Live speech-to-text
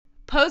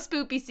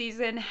post-spoopy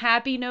season.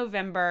 Happy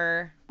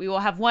November. We will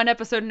have one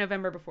episode in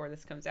November before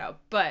this comes out,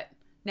 but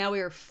now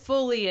we are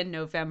fully in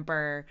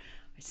November.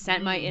 I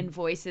sent my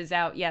invoices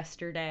out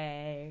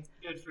yesterday.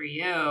 Good for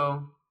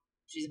you.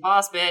 She's a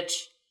boss, bitch.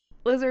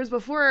 Listeners,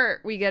 before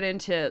we get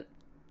into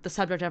the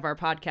subject of our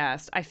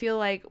podcast, I feel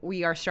like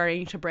we are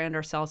starting to brand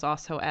ourselves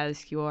also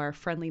as your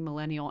friendly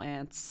millennial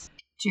aunts.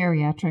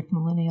 Geriatric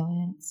millennial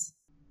aunts.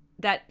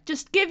 That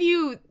just give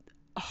you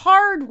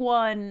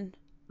hard-won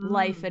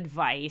life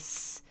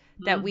advice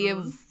that we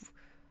have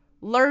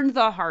learned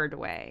the hard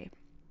way.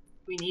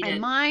 We need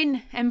it. And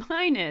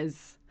mine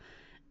is,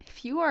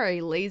 if you are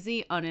a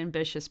lazy,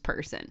 unambitious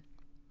person,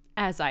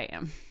 as I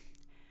am,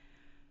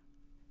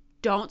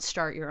 don't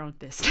start your own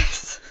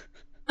business.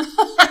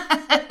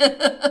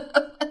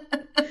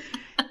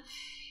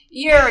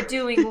 You're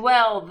doing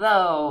well,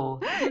 though.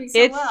 You're doing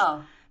so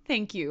well.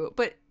 Thank you.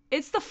 But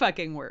it's the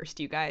fucking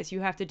worst, you guys. You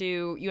have to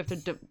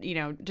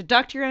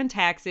deduct your own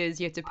taxes.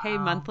 You have to pay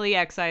monthly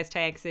excise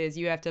taxes.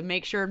 You have to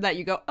make sure that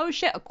you go, oh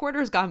shit, a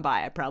quarter's gone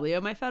by. I probably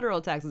owe my federal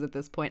taxes at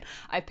this point.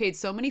 I paid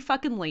so many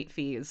fucking late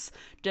fees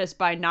just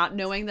by not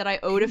knowing that I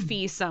owed a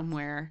fee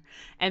somewhere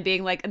and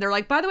being like, and they're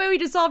like, by the way, we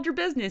dissolved your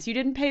business. You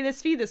didn't pay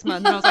this fee this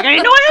month. And I was like, I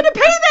didn't know I had to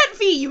pay that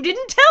fee. You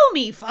didn't tell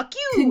me. Fuck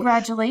you.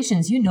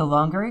 Congratulations. You no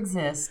longer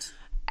exist.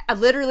 I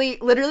literally,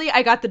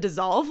 I got the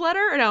dissolve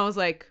letter and I was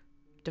like,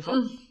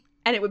 default.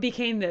 And it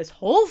became this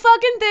whole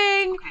fucking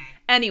thing. Okay.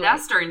 Anyway.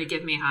 That's starting to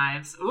give me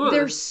hives. Ooh.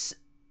 There's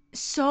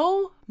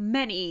so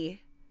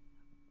many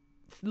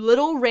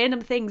little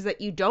random things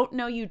that you don't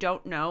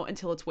know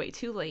until it's way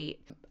too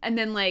late. And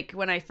then, like,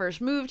 when I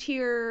first moved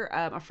here,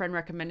 a friend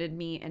recommended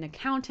me an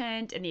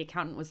accountant. And the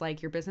accountant was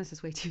like, your business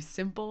is way too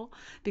simple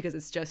because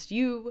it's just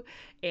you.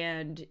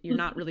 And you're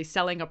not really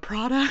selling a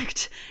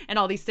product. And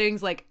all these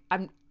things, like,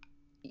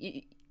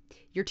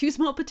 you're too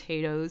small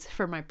potatoes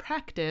for my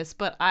practice,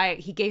 but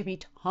he gave me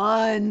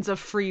tons of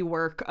free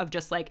work of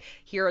just like,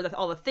 here are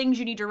all the things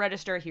you need to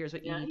register. Here's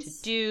what you need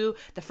to do.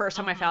 The first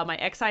time I filed my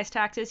excise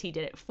taxes, he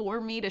did it for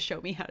me to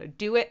show me how to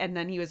do it. And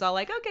then he was all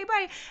like, okay,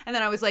 bye. And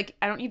then I was like,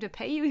 I don't need to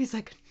pay you. He's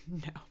like,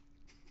 no.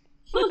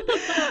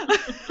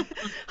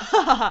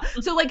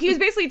 So like, he was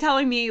basically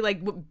telling me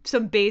like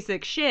some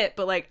basic shit,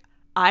 but like,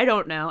 I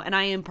don't know, and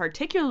I am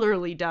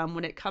particularly dumb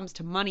when it comes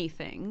to money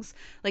things.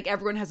 Like,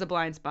 everyone has a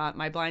blind spot.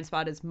 My blind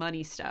spot is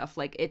money stuff.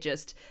 Like,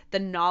 the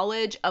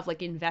knowledge of,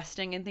 like,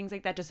 investing and things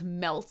like that just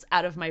melts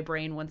out of my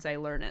brain once I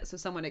learn it. So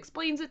someone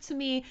explains it to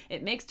me,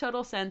 it makes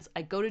total sense.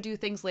 I go to do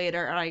things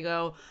later, and I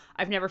go,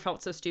 I've never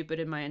felt so stupid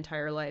in my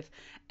entire life.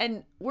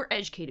 And we're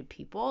educated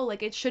people.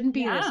 Like, it shouldn't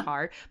be this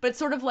hard. But it's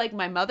sort of like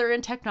my mother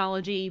in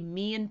technology,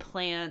 me in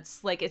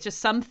plants. Like, it's just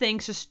some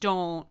things just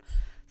don't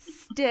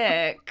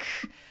stick.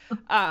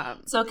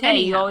 It's okay.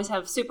 Anyhow. You always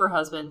have super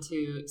husband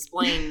to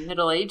explain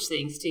middle-aged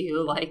things to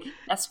you, like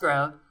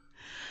escrow.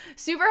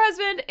 Super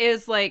husband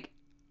is like,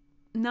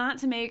 not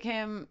to make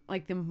him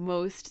like the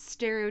most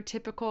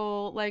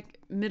stereotypical like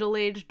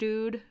middle-aged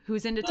dude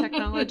who's into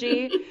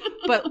technology,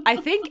 but I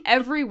think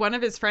every one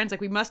of his friends, like,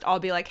 we must all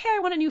be like, hey, I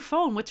want a new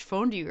phone. Which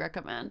phone do you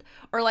recommend?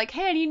 Or like,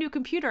 hey, I need a new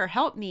computer.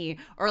 Help me.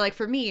 Or like,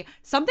 for me,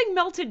 something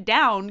melted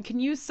down. Can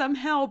you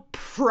somehow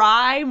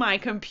pry my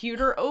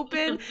computer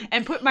open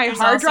and put my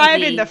hard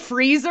drive in the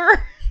freezer?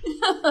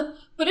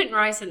 Put it in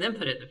rice and then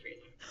put it in the freezer.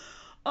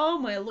 Oh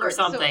my Lord. Or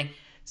something.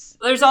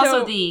 There's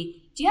also do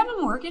you have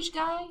a mortgage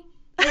guy?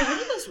 Hey,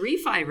 what are those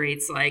refi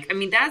rates like? I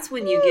mean, that's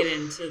when you get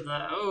into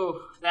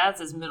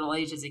that's as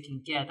middle-aged as it can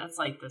get. That's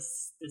like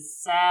this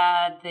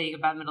sad thing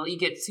about you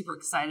get super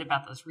excited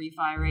about those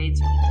refi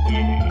rates.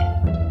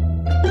 Yeah.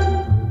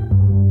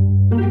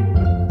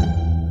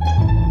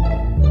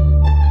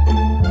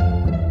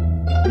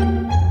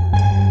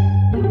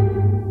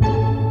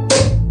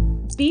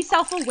 Be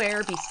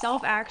self-aware, be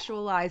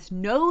self-actualized,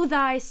 know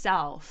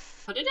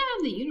thyself. Put it out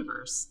in the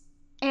universe.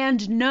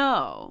 And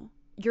know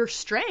your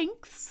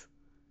strengths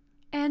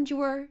and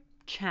your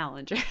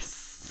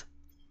challenges.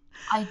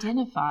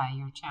 Identify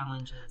your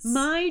challenges.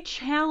 My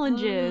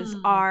challenges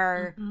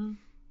are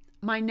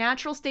my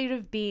natural state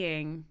of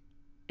being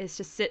is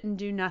to sit and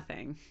do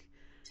nothing.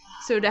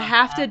 So to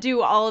have to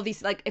do all of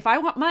these, like, if I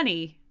want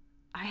money,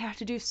 I have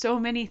to do so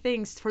many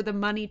things for the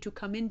money to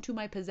come into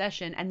my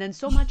possession, and then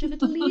so much of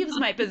it leaves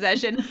my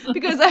possession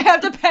because I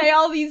have to pay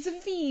all these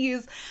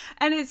fees.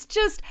 And it's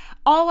just,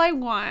 all I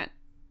want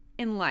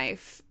in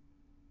life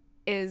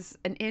is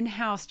an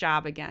in-house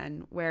job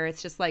again, where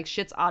it's just like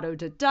shit's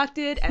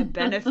auto-deducted and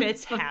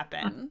benefits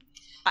happen.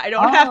 I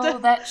don't have to. All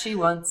that she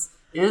wants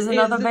is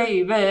another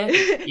baby.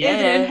 Yeah.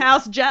 Is an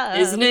in-house job.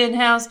 Is an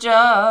in-house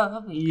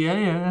job.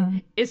 Yeah.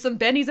 Is some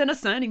bennies and a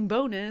signing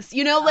bonus.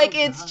 You know, like,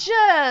 it's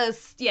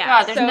just, yeah.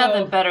 God, there's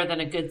nothing better than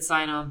a good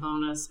sign-on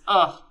bonus.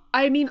 Ugh.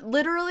 I mean,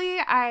 literally,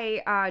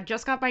 I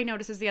just got my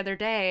notices the other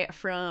day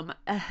from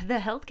the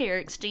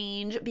healthcare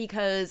exchange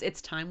because it's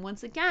time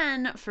once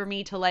again for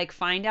me to, like,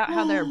 find out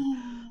how they're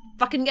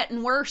fucking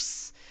getting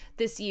worse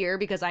this year,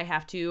 because I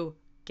have to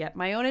get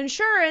my own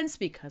insurance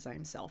because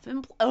I'm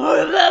self-employed.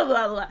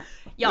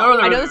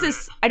 Y'all, I know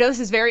this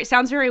is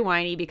sounds very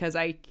whiny because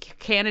I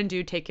can and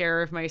do take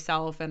care of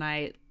myself, and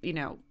I,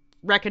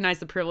 recognize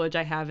the privilege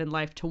I have in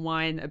life to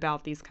whine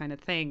about these kind of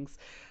things.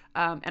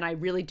 And I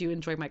really do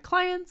enjoy my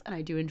clients, and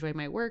I do enjoy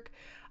my work.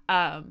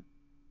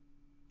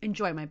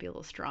 Enjoy might be a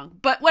little strong,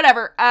 but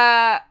whatever.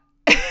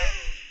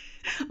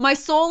 My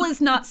soul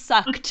is not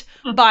sucked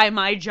by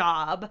my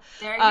job.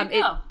 There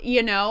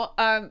you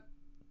go.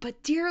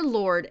 But dear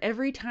Lord,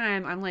 every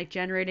time I'm like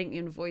generating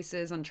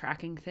invoices and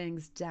tracking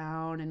things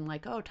down and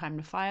like, oh, time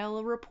to file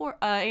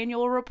a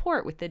annual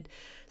report with the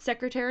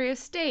Secretary of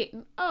State.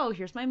 And, oh,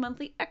 here's my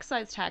monthly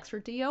excise tax for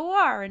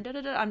DOR and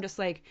da-da-da. I'm just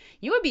like,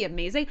 you would be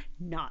amazing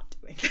not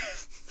doing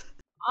this.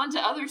 On to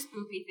other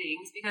spoopy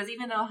things, because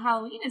even though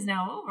Halloween is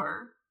now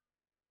over,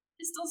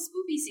 it's still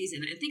spoopy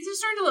season. And things are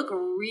starting to look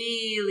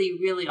really,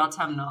 really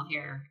autumnal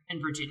here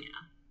in Virginia.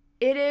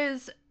 It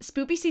is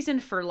spoopy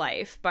season for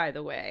life, by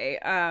the way.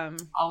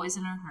 Always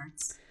in our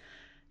hearts.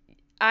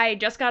 I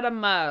just got a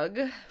mug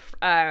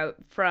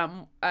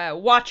from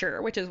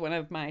Watcher, which is one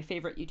of my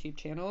favorite YouTube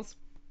channels.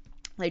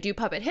 They do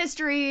puppet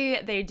history.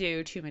 They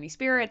do Too Many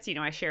Spirits.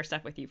 I share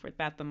stuff with you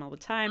about them all the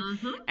time.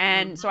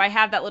 And so I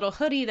have that little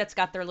hoodie that's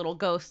got their little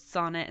ghosts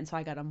on it. And so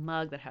I got a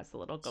mug that has the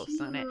little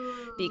ghosts on it.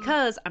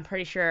 Because I'm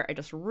pretty sure I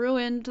just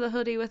ruined the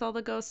hoodie with all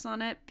the ghosts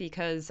on it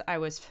because I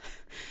was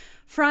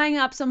frying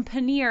up some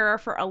paneer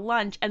for a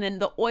lunch, and then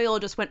the oil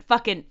just went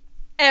fucking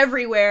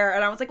everywhere,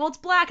 and I was like, well, it's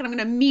black, and I'm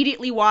gonna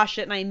immediately wash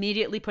it, and I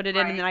immediately put it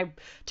in, and then I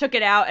took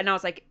it out, and I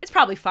was like, it's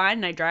probably fine,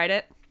 and I dried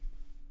it.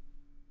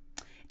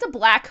 It's a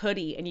black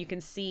hoodie, and you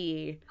can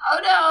see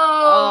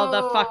all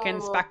the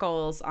fucking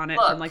speckles on it.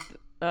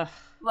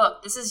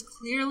 Look, this is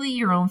clearly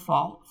your own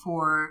fault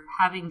for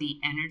having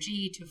the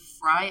energy to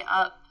fry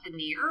up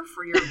paneer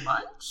for your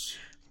lunch.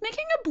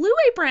 Making a Blue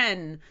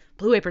Apron.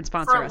 Blue Apron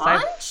sponsor for us.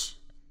 Lunch?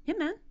 Yeah,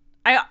 man.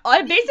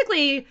 I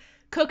basically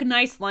cook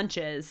nice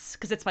lunches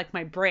because it's like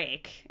my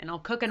break, and I'll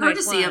cook a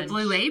nice lunch. Courtesy of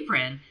Blue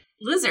Apron.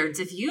 Lizards,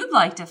 if you'd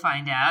like to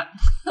find out,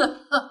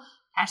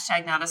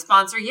 hashtag not a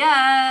sponsor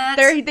yet.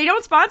 They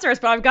don't sponsor us,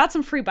 but I've got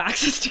some free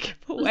boxes to give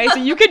away, so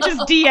you could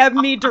just DM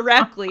me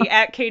directly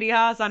at Katie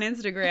Haas on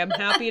Instagram.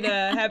 Happy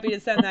to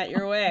send that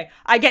your way.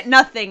 I get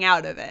nothing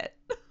out of it.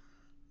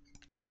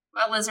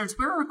 Well, Lizards,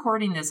 we're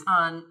recording this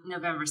on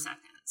November 2nd,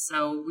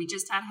 so we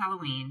just had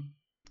Halloween.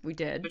 We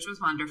did. Which was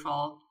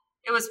wonderful.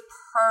 It was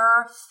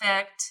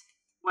perfect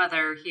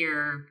weather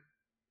here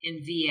in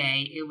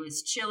VA. It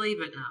was chilly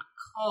but not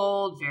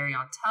cold, very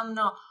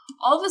autumnal.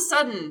 All of a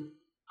sudden,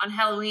 on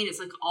Halloween, it's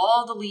like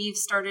all the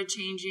leaves started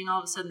changing. All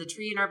of a sudden, the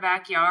tree in our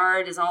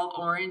backyard is all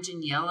orange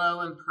and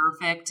yellow and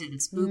perfect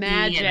and spooky.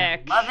 Magic.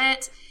 And I love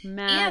it.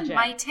 Magic. And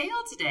my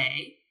tale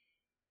today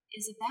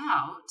is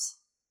about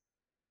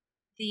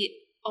the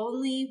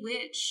only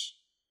witch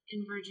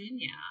in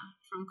Virginia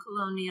from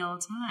colonial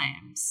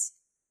times.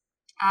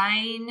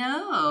 I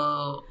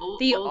know.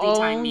 The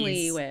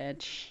only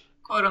witch.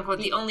 Quote unquote,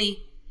 the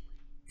only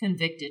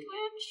convicted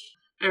witch?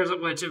 There's a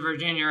witch in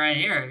Virginia right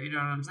here, if you know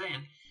what I'm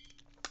saying.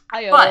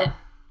 But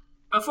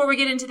before we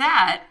get into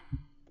that,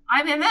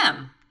 I'm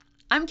MM.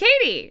 I'm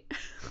Katie.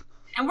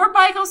 And we're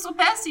bi-coastal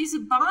besties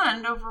who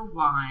bond over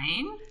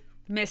wine.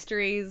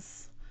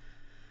 Mysteries.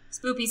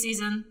 Spoopy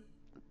season.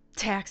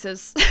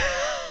 Taxes.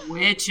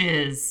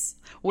 Witches.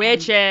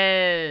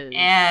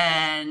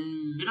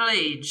 And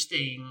middle-aged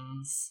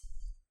things.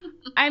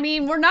 I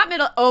mean, we're not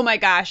oh my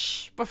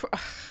gosh.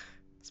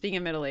 Speaking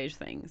of middle-aged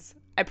things,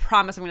 I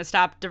promise I'm going to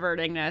stop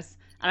diverting this.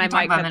 And I might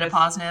talk about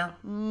menopause now?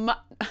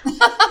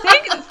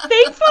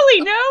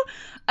 Thankfully, no.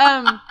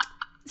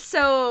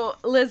 So,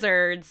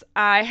 Lizards,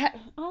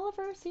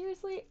 Oliver,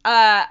 seriously?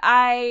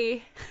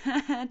 I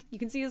had, you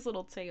can see his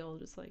little tail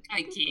just like.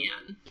 I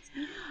can.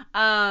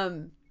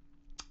 I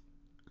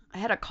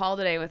had a call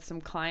today with some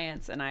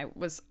clients, and I'm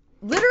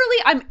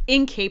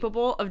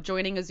incapable of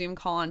joining a Zoom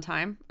call on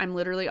time. I'm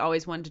literally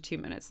always 1 to 2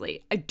 minutes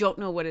late. I don't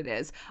know what it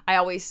is. I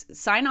always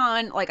sign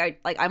on,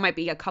 I might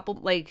be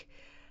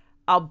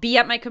I'll be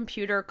at my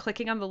computer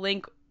clicking on the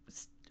link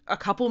a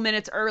couple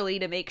minutes early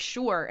to make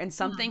sure, and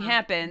something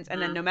happens,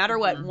 and then no matter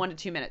what, 1 to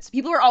 2 minutes.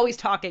 People are always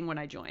talking when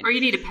I join. Or you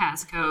need a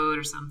passcode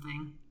or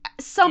something.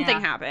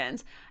 Something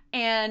happens.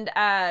 And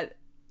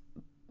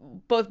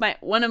both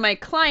one of my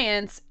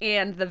clients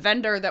and the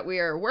vendor that we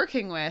are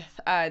working with,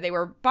 they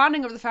were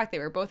bonding over the fact they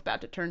were both about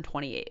to turn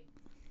 28.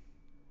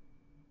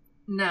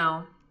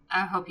 No,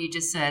 I hope you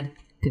just said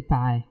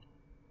goodbye.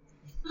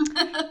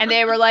 And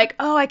they were like,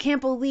 oh, I can't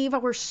believe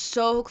we're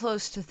so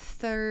close to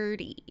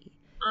 30.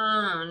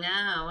 Oh,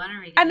 no. What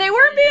are we gonna And they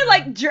weren't being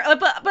like,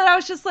 but I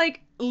was just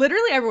like,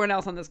 literally everyone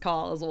else on this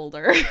call is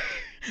older.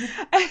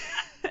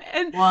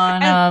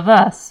 One of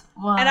us.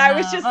 And I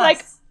was just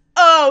like,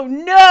 oh,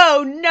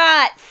 no,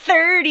 not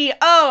 30.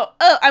 Oh,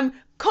 I'm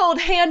cold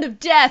hand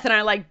of death. And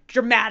I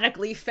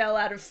dramatically fell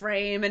out of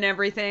frame and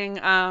everything.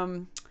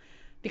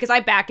 Because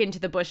I back into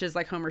the bushes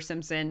like Homer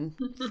Simpson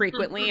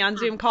frequently on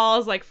Zoom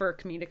calls, for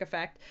comedic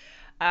effect.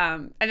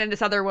 And then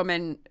this other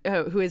woman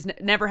who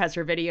never has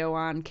her video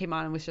on came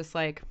on and was just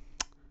like,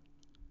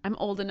 I'm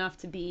old enough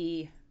to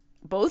be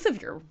both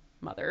of your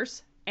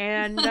mothers,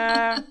 and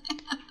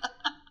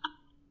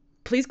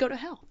please go to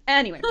hell.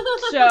 Anyway,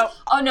 so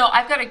oh no,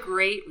 I've got a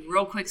great,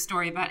 real quick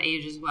story about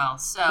age as well.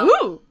 So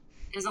ooh.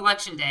 It's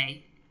election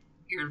day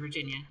here in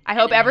Virginia. I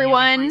hope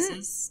everyone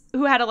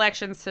who had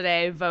elections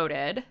today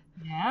voted.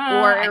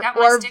 Yeah, I got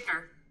my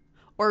sticker.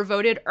 Or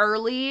voted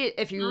early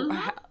if you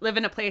live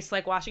in a place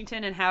like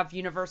Washington and have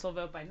universal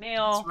vote by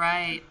mail. That's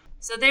right.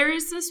 So there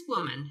is this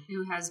woman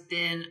who has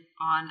been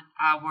on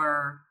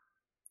our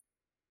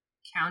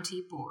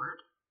county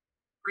board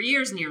for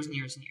years and years and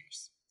years and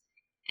years.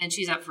 And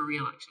she's up for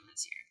re-election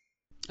this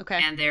year.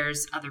 Okay. And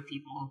there's other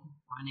people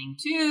running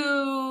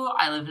too.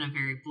 I live in a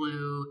very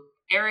blue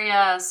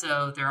area,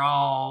 so they're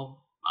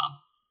all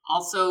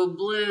also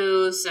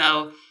blue.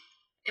 So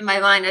in my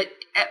mind, it's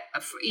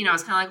kind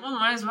of like, well,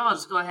 might as well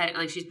just go ahead.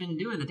 Like, she's been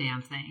doing the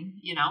damn thing,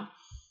 you know?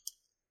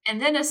 And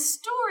then a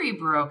story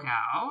broke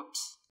out.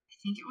 I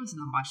think it was in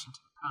the Washington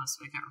Post,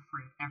 but it got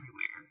reported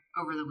everywhere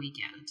over the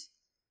weekend,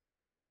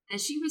 that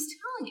she was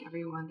telling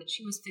everyone that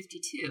she was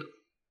 52.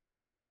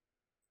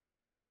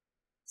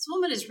 This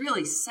woman is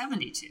really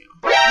 72.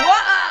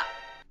 What?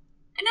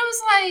 And it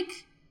was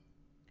like,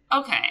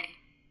 okay.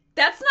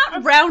 That's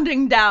not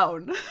rounding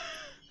down.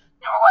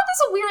 Number one,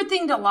 that's a weird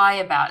thing to lie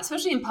about,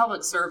 especially in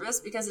public service,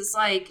 because it's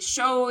like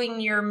showing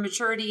your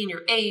maturity and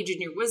your age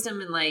and your wisdom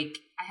and like,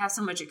 I have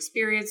so much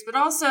experience, but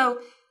also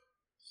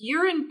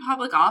you're in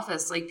public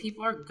office. Like,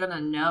 people are going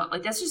to know.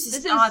 Like, that's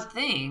just an odd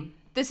thing.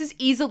 This is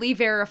easily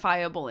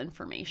verifiable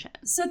information.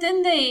 So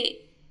then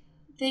they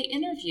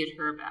interviewed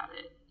her about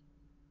it.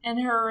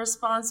 And her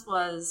response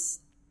was,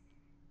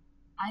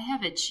 I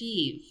have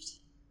achieved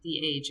the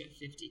age of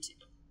 52.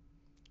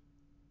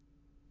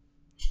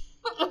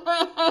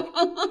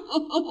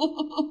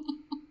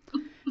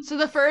 So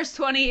the first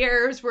 20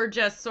 years were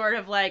just sort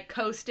of like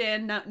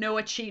coasting, not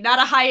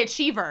a high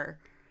achiever.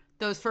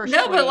 Those first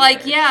 20 but like,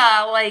 years.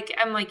 yeah, like,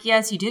 I'm like,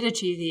 yes, you did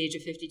achieve the age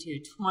of 52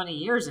 20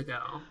 years ago.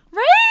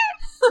 Right?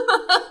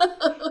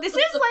 This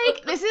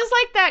is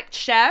like that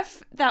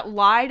chef that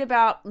lied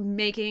about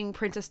making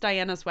Princess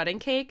Diana's wedding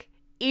cake.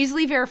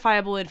 Easily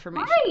verifiable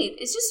information. Right.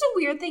 It's just a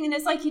weird thing. And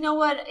it's like, you know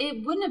what?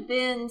 It wouldn't have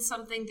been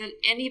something that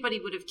anybody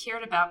would have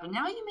cared about, but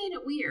now you made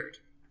it weird.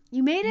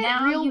 You made it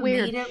real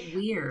weird. Now you made it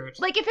weird.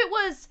 Like if it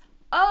was,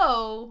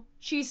 oh,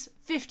 she's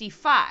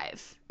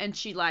 55 and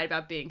she lied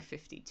about being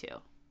 52.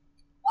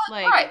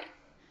 Like, right.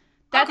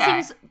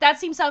 That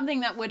seems something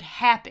that would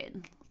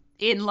happen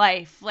in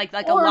life. Like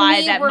a or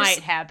lie that might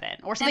happen.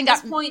 Or something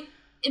at this point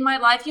in my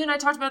life, you and I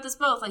talked about this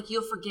both. Like,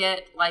 you'll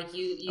forget, like,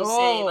 you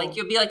say, like,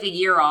 you'll be, like, a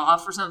year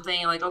off or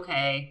something. Like,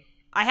 okay.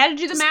 I had to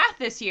do the math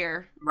this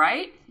year.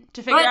 Right?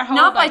 To figure out how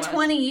not old by I was.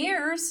 20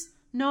 years.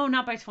 No,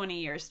 not by 20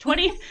 years.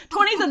 20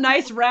 is a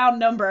nice round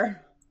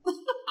number.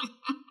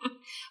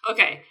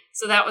 Okay,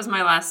 so that was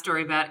my last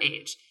story about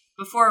age.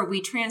 Before we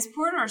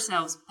transport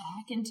ourselves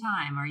back in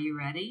time, are you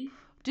ready?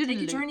 Take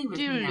a journey with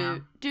me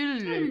now.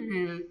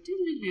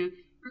 We're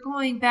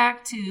going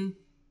back to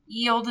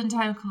ye olden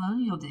time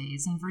colonial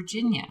days in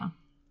Virginia.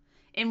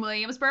 In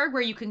Williamsburg,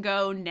 where you can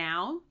go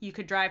now, you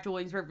could drive to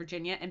Williamsburg,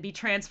 Virginia, and be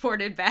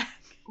transported back.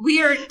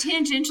 We are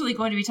tangentially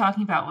going to be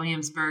talking about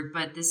Williamsburg,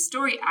 but this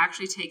story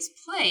actually takes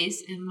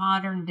place in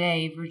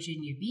modern-day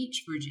Virginia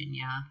Beach,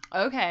 Virginia.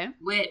 Okay.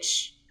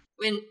 Which,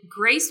 when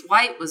Grace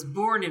White was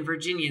born in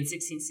Virginia in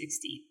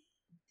 1660,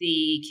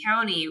 the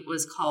county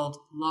was called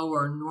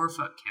Lower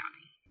Norfolk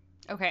County.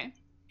 Okay.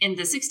 In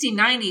the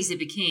 1690s, it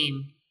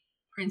became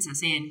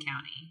Princess Anne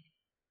County.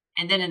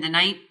 And then in the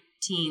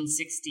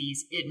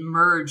 1960s, it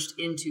merged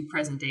into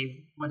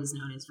present-day what is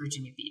known as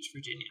Virginia Beach,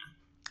 Virginia.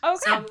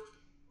 Okay. So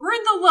we're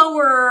in the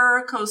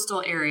lower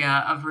coastal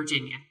area of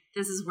Virginia.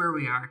 This is where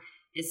we are.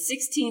 It's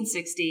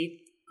 1660.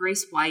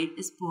 Grace White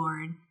is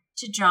born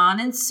to John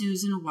and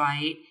Susan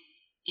White,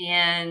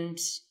 and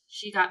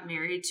she got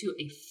married to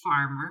a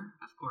farmer,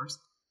 of course,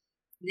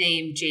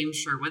 named James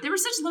Sherwood. There were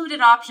such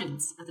limited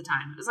options at the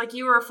time. It was like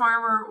you were a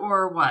farmer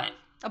or what?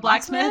 A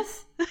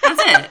blacksmith?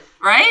 That's it,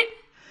 right?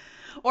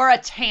 Or a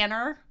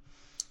tanner.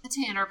 A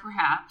tanner,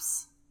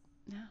 perhaps.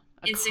 No.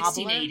 In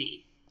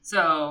 1680.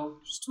 So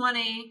she's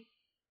 20.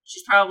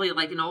 She's probably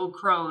like an old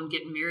crone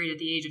getting married at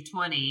the age of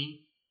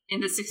 20 in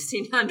the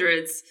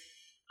 1600s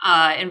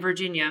in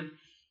Virginia.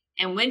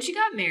 And when she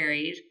got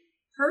married,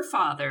 her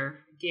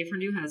father gave her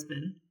new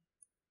husband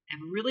a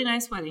really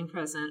nice wedding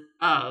present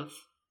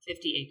of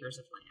 50 acres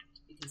of land.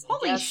 Because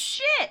holy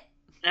shit!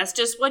 That's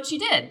just what she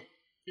did.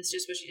 It's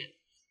just what she did.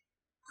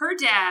 Her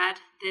dad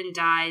then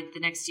died the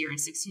next year in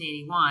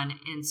 1681,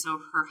 and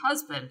so her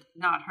husband,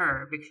 not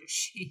her, because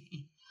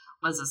she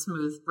was a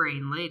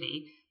smooth-brained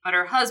lady, but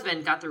her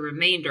husband got the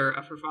remainder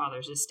of her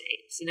father's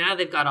estate. So now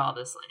they've got all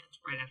this land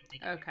right after they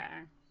get married.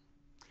 Okay.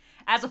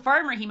 As a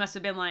farmer, he must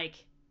have been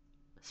like,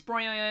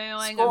 sproing,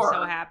 I'm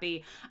so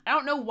happy. I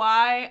don't know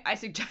why I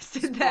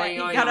suggested that he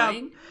got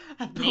a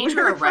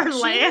boner for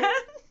land.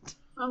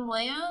 From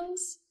land?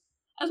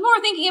 I was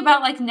more thinking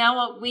about, like,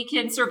 now we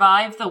can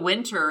survive the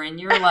winter, and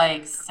you're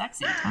like,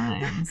 sexy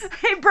times.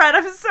 Hey, Brett,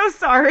 I'm so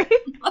sorry.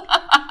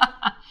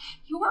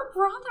 Your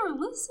brother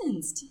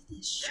listens to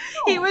this show.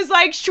 He was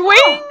like,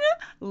 swing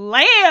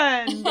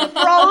land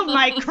for all of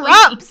my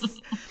crops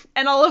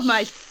and all of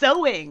my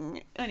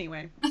sewing.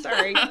 Anyway,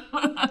 sorry.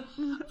 I'm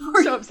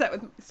so upset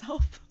with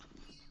myself.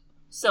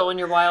 Sowing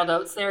your wild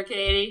oats there,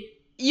 Katie?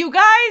 You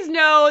guys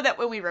know that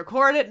when we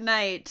record at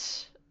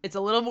night, it's a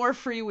little more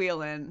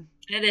freewheeling.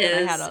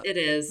 It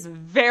is.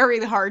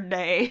 Very hard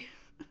day.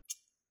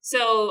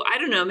 So, I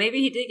don't know. Maybe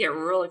he did get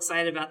real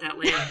excited about that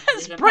land.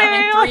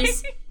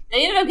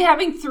 They ended up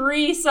having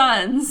 3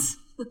 sons,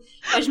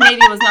 which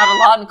maybe was not a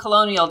lot in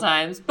colonial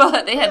times,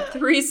 but they had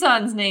 3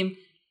 sons named,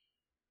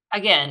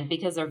 again,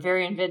 because they're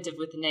very inventive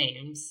with the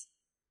names,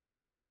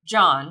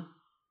 John,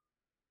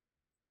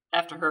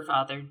 after her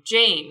father,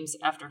 James,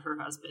 after her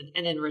husband,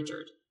 and then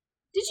Richard.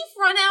 Did you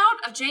run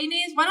out of J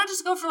names? Why not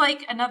just go for,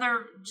 like,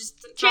 another,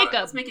 Jacob,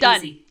 let's make it done.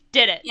 easy.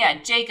 Did it. Yeah,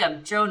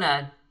 Jacob,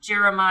 Jonah,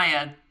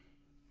 Jeremiah,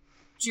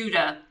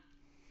 Judah,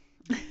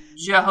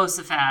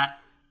 Jehoshaphat.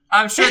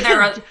 I'm sure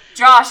there are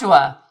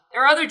Joshua.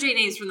 There are other J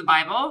names from the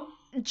Bible.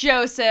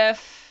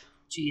 Joseph.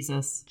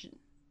 Jesus.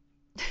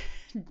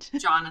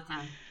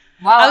 Jonathan.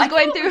 Wow, I was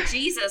going through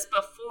Jesus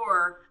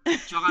before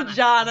Jonathan.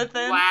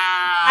 Jonathan.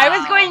 Wow. I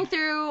was going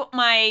through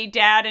my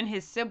dad and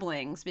his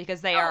siblings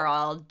because they are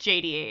all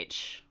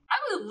JDH.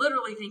 I was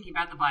literally thinking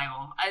about the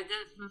Bible.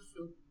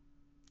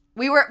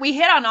 We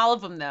hit on all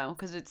of them though,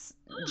 because it's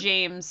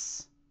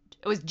James.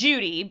 It was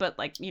Judy, but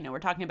like, you know, we're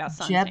talking about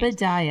sons.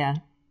 Jebediah. Names.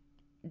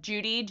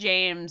 Judy,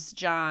 James,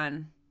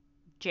 John,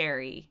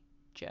 Jerry,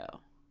 Joe.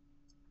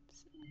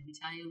 Let me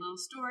tell you a little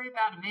story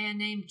about a man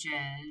named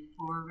Jed.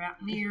 Poor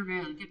mountaineer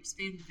really kept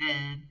spinning the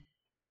bed.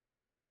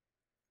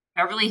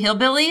 Beverly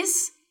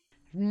Hillbillies?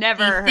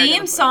 Never heard the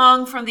theme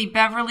song from the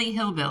Beverly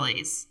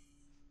Hillbillies.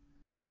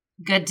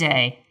 Good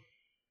day.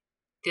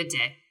 Good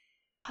day.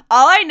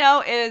 All I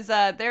know is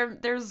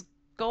there's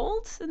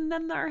gold and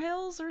then there are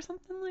hills or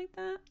something like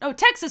that. Oh,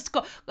 Texas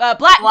gold. Black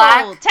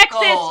gold.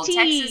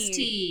 Texas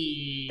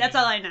tea. That's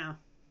all I know.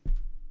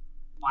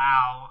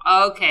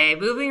 Wow. Okay,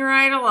 moving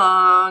right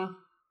along.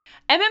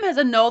 has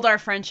annulled our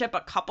friendship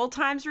a couple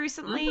times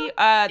recently.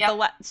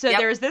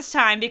 There's this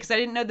time because I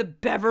didn't know the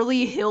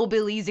Beverly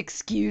Hillbillies,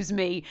 excuse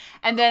me.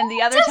 And then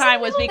the other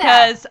time was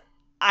because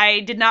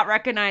I did not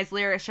recognize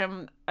lyrics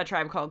from A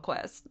Tribe Called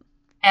Quest.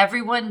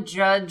 Everyone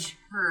judge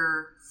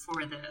her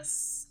for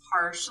this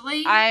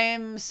harshly.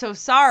 I'm so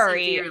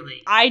sorry.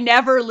 Severely. I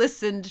never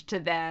listened to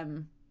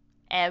them.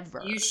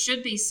 Ever. You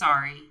should be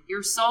sorry.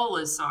 Your soul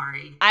is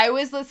sorry. I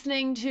was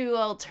listening to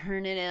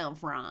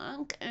alternative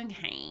rock.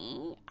 Okay.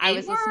 I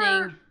was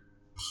listening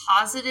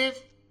positive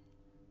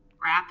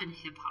rap and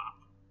hip hop.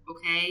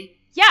 Okay.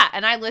 Yeah,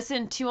 and I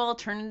listened to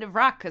alternative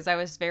rock because I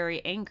was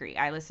very angry.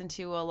 I listened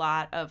to a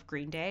lot of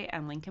Green Day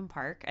and Linkin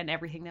Park and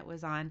everything that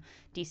was on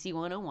DC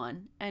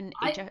 101 and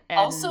I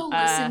also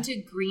listened to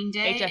Green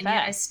Day, HFS. And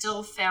yet I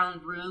still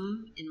found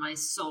room in my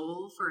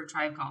soul for A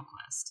Tribe Called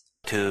Quest.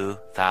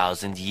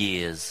 2,000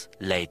 years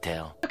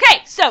later.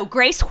 Okay, so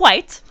Grace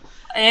White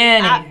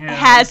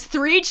has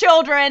 3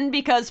 children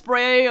because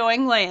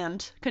spraying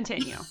land.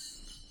 Continue.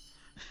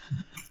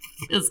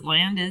 Because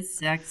land is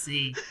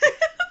sexy.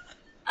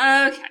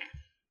 Okay.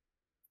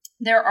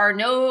 There are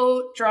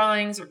no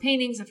drawings or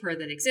paintings of her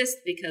that exist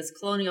because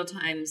colonial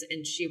times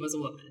and she was a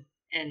woman.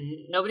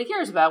 And nobody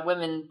cares about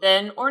women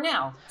then or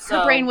now. So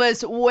her brain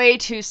was way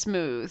too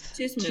smooth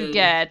to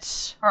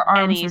get her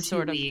arms any are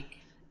sort too of weak.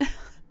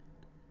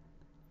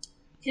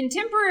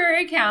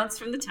 Contemporary accounts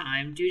from the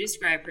time do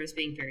describe her as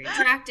being very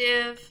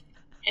attractive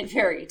and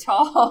very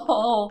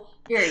tall,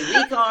 very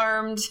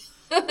weak-armed,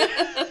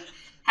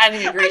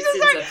 having a great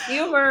sense of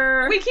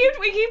humor. We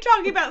keep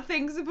talking about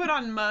things to put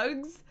on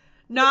mugs,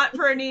 not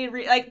for any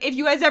like. If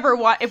you guys ever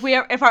want,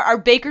 if our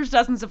Baker's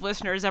Dozens of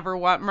listeners ever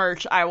want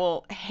merch, I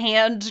will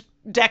hand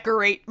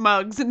decorate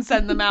mugs and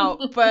send them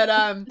out. But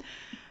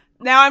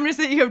now I'm just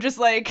thinking of just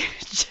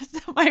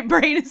my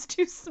brain is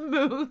too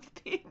smooth.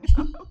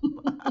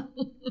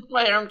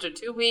 My arms are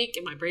too weak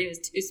and my brain is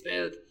too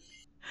smooth.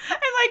 And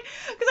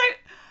because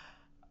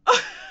I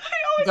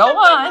always Go have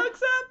on. my mugs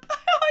up. I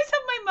always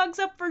have my mugs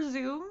up for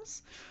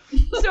Zooms.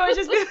 So I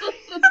just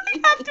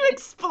I have to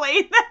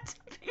explain that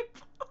to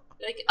people.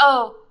 Like,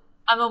 oh,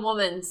 I'm a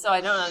woman, so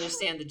I don't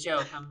understand the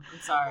joke. I'm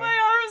sorry.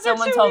 My arms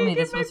Someone are too told weak me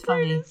this and was my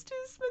brain funny. is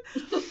too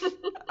smooth.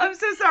 I'm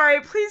so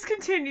sorry. Please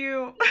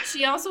continue.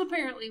 She also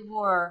apparently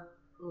wore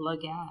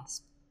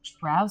Lagasp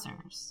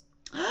trousers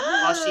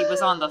while she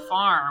was on the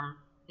farm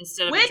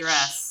instead of a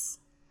dress,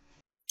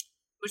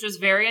 which was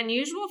very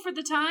unusual for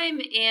the time.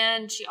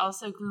 And she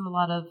also grew a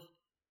lot of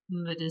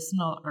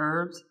medicinal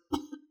herbs,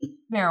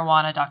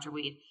 marijuana, Dr.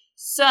 Weed.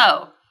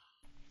 So,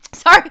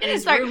 it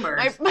is rumored.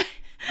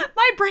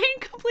 My brain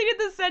completed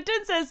the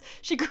sentence as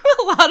she grew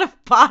a lot of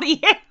body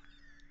hair.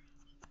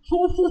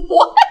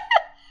 What?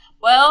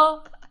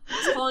 Well,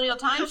 it's colonial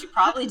times, she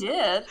probably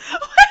did.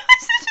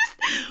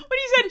 When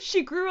you said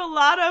she grew a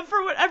lot of,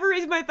 for whatever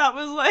reason, my thought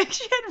was like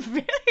she had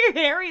very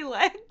hairy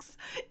legs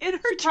in her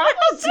Probably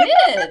dress.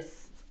 did.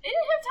 They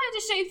didn't have time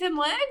to shave them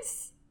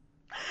legs.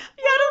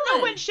 Yeah, I don't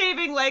know when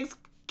shaving legs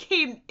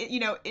came,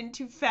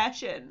 into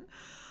fashion.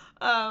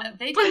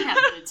 They didn't have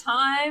the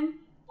time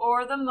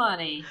or the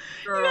money,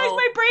 girl. You guys,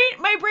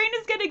 my brain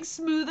is getting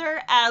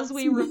smoother as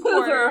we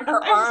record.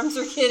 Her arms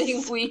are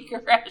getting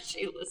weaker as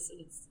she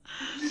listens.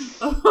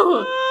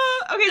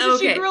 Okay, so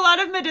she grew a lot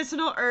of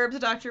medicinal herbs.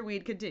 Dr.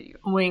 Weed, continue.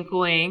 Wink,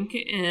 wink.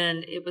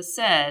 And it was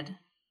said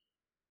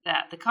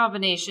that the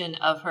combination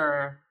of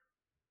her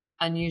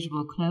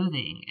unusual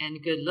clothing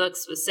and good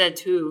looks was said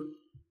to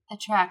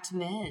attract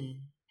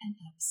men and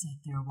upset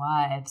their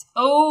wives.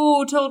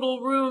 Oh,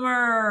 total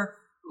rumor.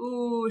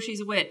 Ooh,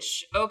 she's a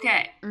witch.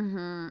 Okay.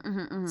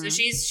 So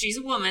she's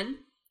a woman.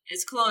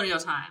 It's colonial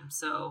time.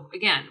 So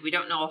again, we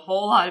don't know a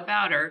whole lot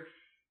about her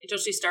until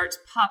she starts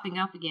popping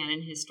up again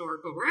in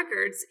historical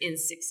records in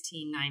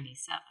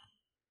 1697.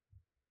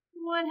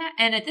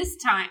 And at this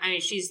time, I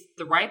mean, she's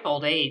the ripe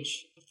old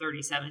age of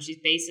 37. She's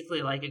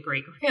basically like a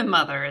great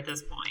grandmother at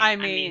this point. I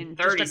mean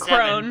 37. just a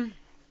crone.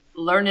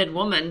 Learned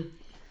woman.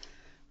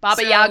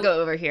 Baba Yaga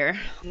over here.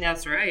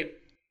 That's right.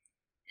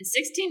 In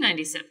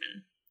 1697,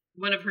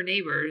 one of her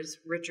neighbors,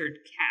 Richard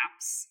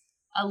Capps,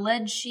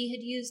 alleged she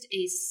had used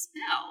a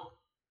spell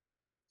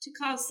to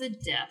cause the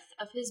death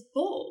of his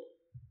bull.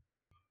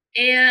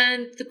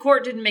 And the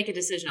court didn't make a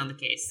decision on the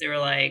case. They were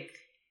like,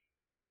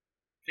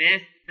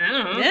 I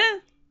don't know. Yeah.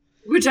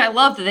 Which I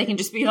love that they can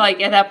just be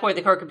like, at that point,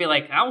 the court could be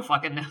like, I don't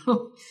fucking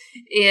know.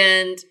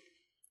 And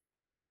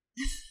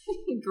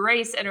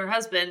Grace and her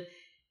husband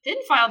then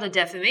filed a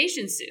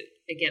defamation suit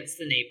against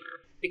the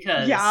neighbor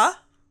because,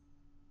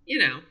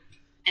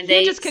 and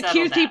they just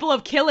accuse people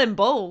of killing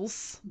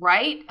bulls.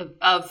 Right?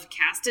 Of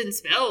casting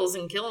spells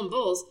and killing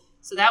bulls.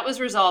 So that was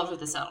resolved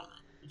with a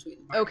settlement between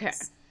the parties. Okay.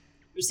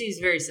 Which seems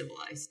very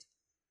civilized.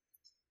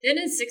 Then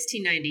in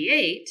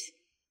 1698,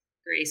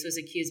 Grace was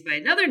accused by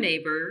another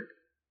neighbor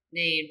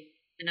named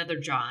another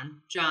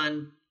John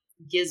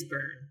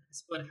Gisburn.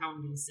 That's how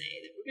I'm going to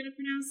say that. We're going to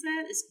pronounce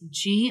that. It's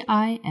Gisburne.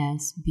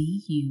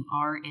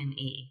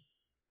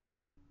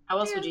 How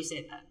else would you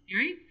say that? You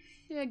right?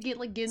 Yeah,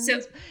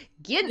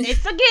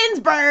 it's a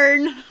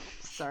Ginsburn.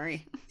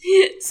 Sorry.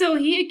 So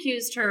he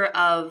accused her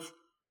of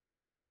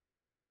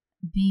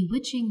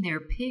bewitching their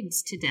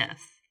pigs to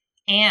death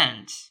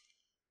and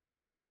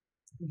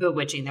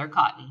bewitching their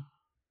cotton.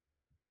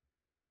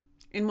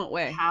 In what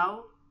way?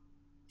 How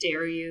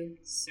dare you,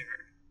 sir?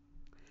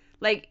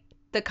 Like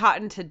the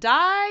cotton to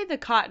die, the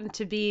cotton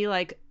to be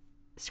like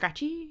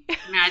scratchy,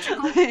 magical.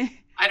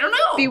 I don't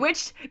know.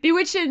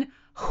 Bewitched in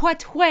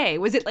what way?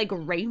 Was it like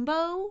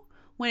rainbow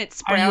when it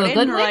sprouted? Are you a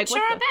good or witch or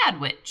a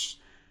bad witch?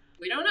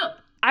 We don't know.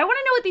 I want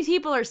to know what these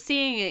people are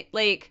seeing.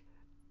 Like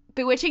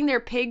bewitching their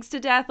pigs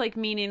to death, like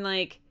meaning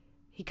like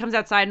he comes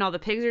outside and all the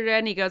pigs are dead,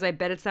 and he goes, "I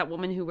bet it's that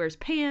woman who wears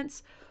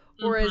pants."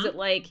 Or is it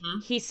like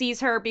he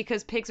sees her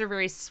because pigs are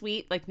very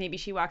sweet? Like maybe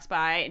she walks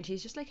by and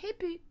she's just like, "Hey,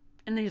 pig,"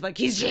 and then he's like,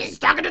 "She's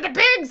talking to the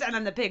pigs," and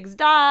then the pigs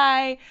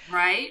die.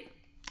 Right?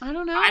 I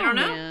don't know.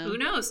 Man. Who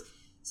knows?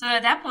 So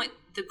at that point,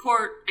 the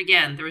court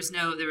again. There was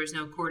no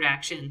court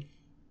action.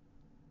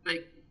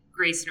 But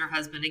Grace and her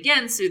husband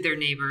again sued their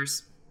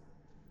neighbors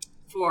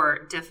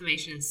for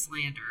defamation and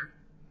slander,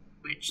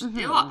 which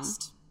they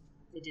lost.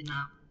 They did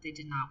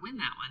not win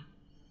that one.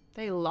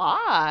 They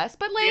lost,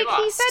 but like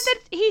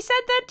he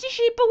said that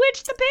she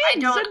bewitched the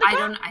pigs.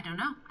 I don't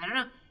know.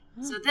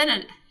 So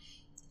then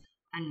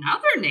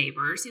another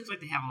neighbor, seems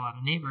like they have a lot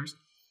of neighbors,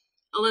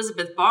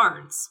 Elizabeth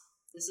Barnes,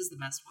 this is the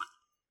best one,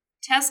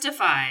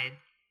 testified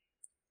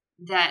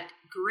that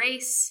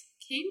Grace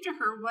came to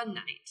her one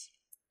night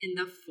in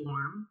the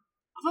form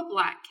of a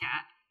black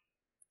cat,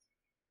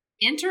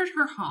 entered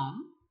her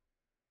home,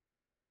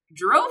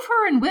 drove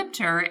her and whipped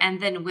her, and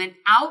then went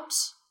out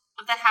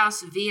of the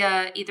house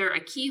via either a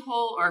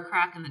keyhole or a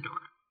crack in the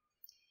door.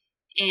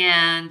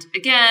 And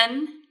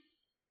again,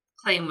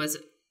 claim was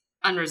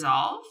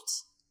unresolved.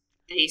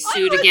 They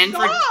sued again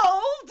for...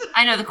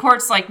 I know, the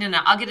court's like, no,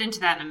 I'll get into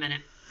that in a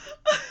minute.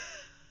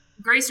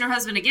 Grace and her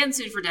husband again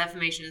sued for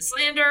defamation and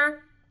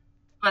slander,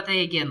 but they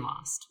again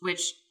lost,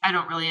 which I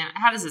don't really...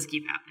 How does this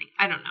keep happening?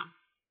 I don't know.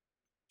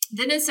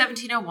 Then in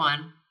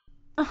 1701,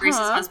 Grace's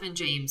husband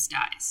James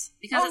dies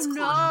because it's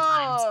colonial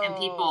times and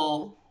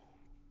people...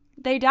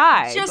 They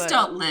die.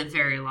 Don't live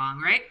very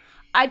long, right?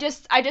 I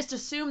just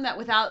assume that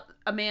without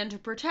a man to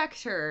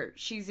protect her,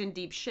 she's in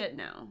deep shit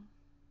now.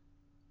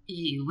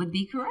 You would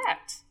be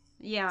correct.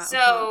 Yeah.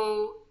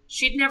 So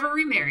she'd never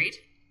remarried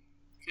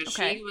because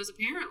she was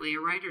apparently a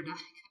ride or die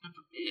kind of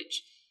a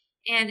bitch.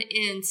 And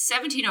in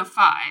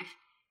 1705,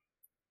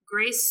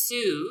 Grace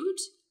sued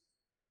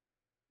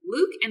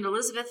Luke and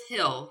Elizabeth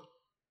Hill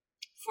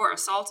for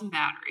assault and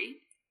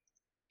battery,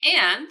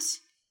 and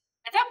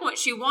at that point,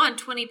 she won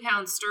 20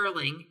 pounds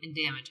sterling in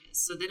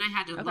damages. So then I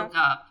had to look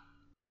up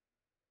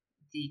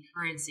the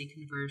currency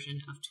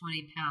conversion of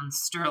 20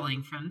 pounds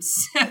sterling from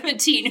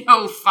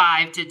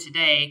 1705 to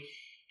today.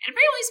 And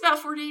apparently it's about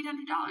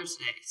 $4,800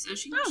 today. So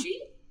she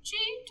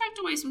tucked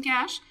away some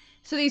cash.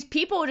 So these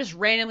people just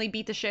randomly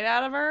beat the shit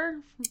out of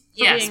her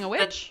for being a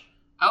witch?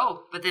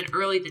 Oh, but then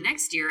early the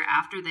next year,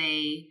 after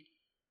they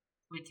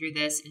went through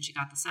this and she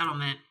got the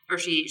settlement, or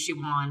she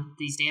won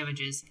these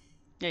damages.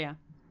 Yeah.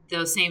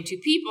 Those same two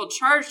people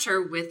charged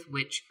her with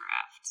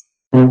witchcraft.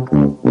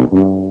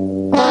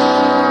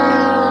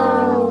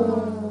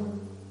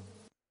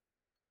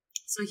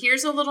 So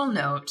here's a little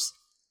note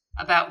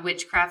about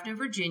witchcraft in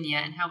Virginia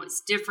and how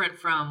it's different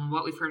from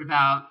what we've heard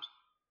about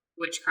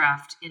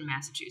witchcraft in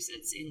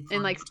Massachusetts in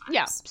colonial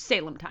times.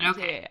 Salem times.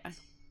 Okay. Yeah.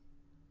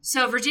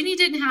 So Virginia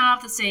didn't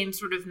have the same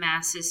sort of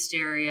mass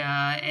hysteria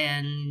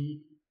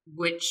and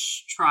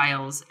witch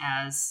trials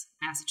as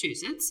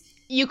Massachusetts.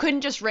 You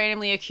couldn't just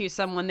randomly accuse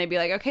someone. They'd be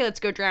like, okay, let's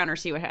go drown or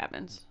see what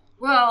happens.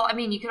 Well, I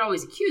mean, you could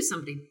always accuse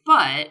somebody,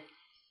 but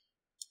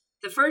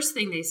the first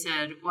thing they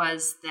said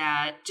was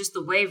that just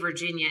the way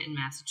Virginia and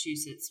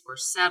Massachusetts were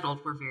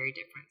settled were very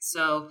different.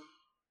 So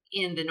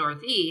in the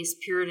Northeast,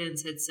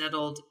 Puritans had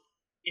settled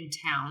in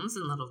towns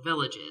and little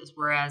villages,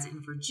 whereas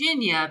in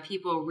Virginia,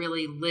 people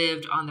really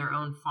lived on their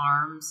own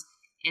farms.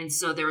 And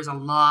so there was a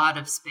lot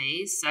of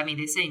space. I mean,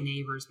 they say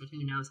neighbors, but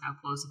who knows how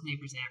close of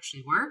neighbors they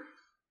actually were.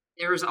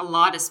 There was a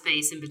lot of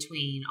space in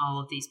between all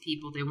of these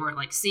people. They weren't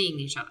like seeing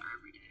each other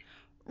every day.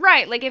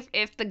 Right. Like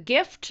if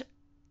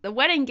the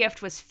wedding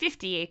gift was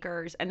 50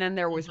 acres and then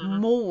there was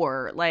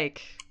more,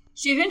 like.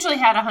 She eventually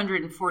had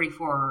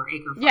 144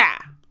 acre farm. Yeah.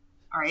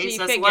 All right.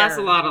 So that's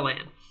a lot of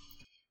land.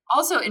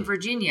 Also in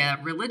Virginia,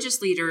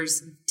 religious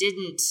leaders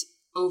didn't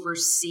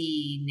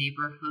oversee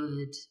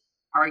neighborhood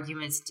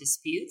arguments,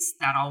 disputes.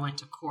 That all went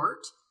to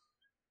court.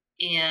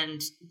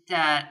 And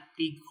that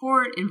the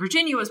court in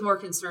Virginia was more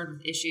concerned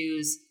with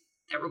issues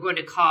that were going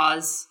to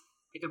cause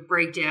like a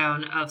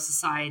breakdown of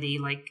society,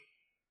 like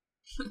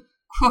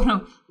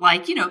quote,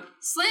 like,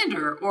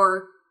 slander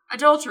or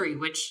adultery,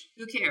 which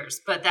who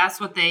cares? But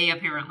that's what they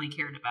apparently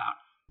cared about,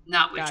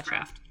 not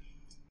witchcraft. Gotcha.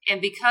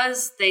 And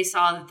because they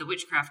saw that the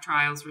witchcraft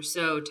trials were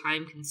so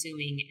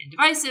time-consuming and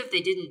divisive,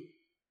 they didn't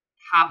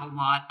have a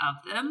lot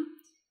of them.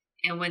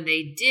 And when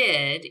they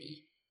did,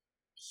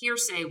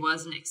 hearsay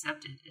wasn't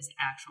accepted as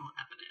actual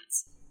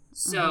evidence.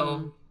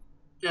 So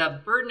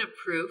the burden of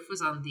proof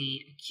was on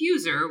the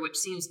accuser, which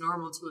seems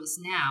normal to us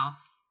now.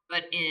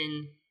 But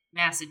in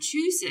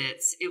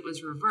Massachusetts, it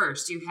was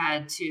reversed. You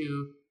had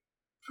to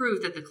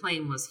prove that the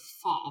claim was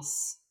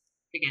false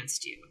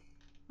against you.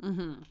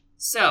 Mm-hmm.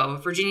 So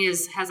Virginia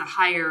has a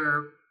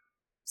higher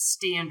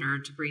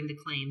standard to bring the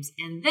claims.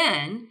 And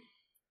then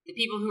the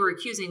people who were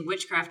accusing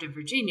witchcraft in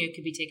Virginia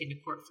could be taken to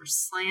court for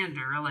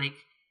slander, like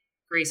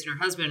Grace and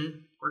her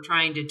husband were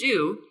trying to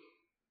do.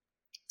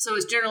 So it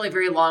was generally a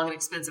very long and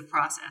expensive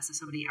process if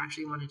somebody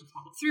actually wanted to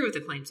follow through with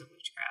the claims of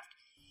witchcraft.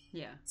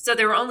 Yeah. So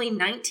there were only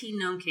 19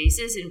 known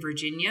cases in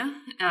Virginia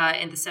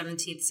in the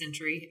 17th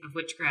century of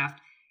witchcraft.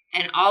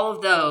 And all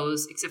of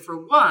those, except for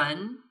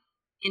one,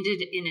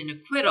 ended in an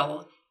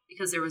acquittal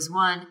because there was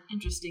one,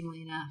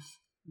 interestingly enough,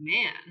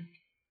 man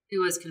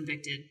who was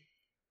convicted.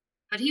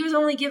 But he was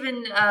only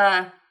given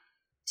 10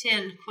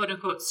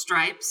 quote-unquote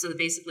stripes. So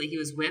basically he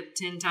was whipped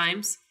 10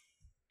 times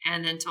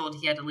and then told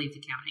he had to leave the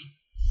county.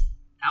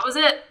 That was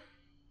it.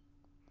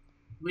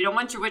 We don't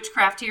want your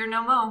witchcraft here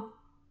no more.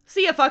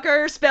 See ya,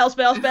 fucker. Spell.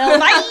 Bye!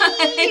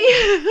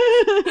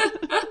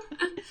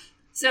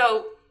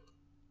 So,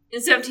 in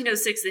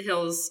 1706, the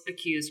Hills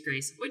accused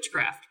Grace of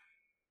witchcraft.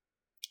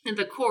 And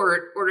the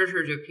court ordered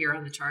her to appear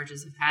on the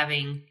charges of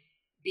having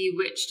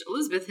bewitched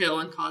Elizabeth Hill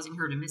and causing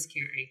her to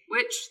miscarry.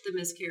 Which, the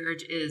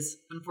miscarriage is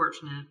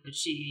unfortunate, but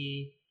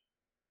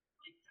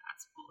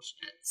that's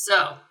bullshit.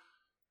 So,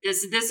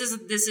 this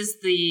is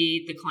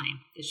the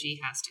claim that she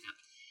has to go.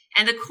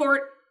 And the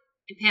court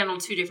impaneled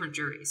 2 different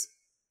juries.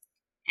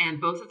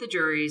 And both of the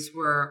juries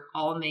were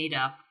all made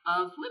up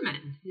of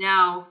women.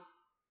 Now,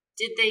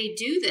 did they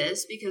do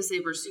this because they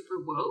were super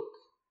woke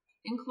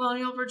in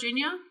colonial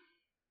Virginia?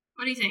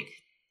 What do you think?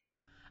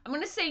 I'm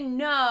going to say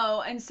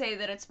no and say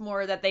that it's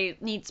more that they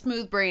need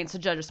smooth brains to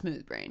judge a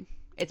smooth brain.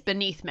 It's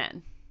beneath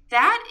men.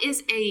 That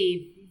is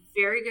a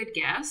very good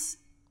guess,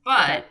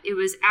 but It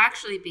was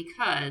actually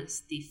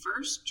because the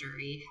first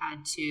jury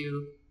had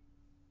to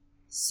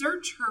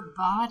search her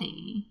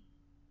body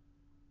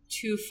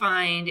to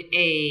find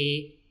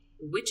a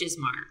witch's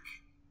mark.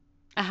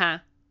 Uh-huh.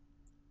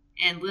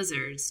 And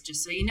lizards,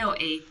 just so you know,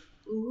 a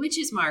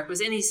witch's mark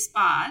was any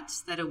spot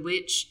that a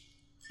witch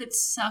could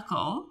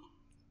suckle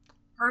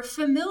her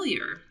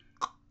familiar,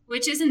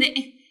 which is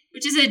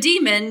a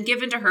demon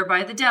given to her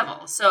by the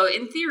devil. So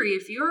in theory,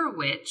 if you're a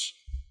witch,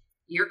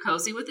 you're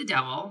cozy with the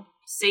devil.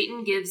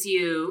 Satan gives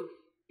you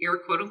your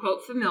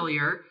quote-unquote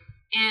familiar,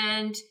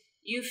 and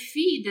you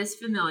feed this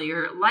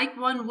familiar like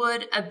one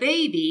would a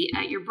baby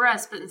at your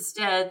breast, but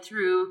instead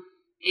through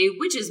a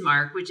witch's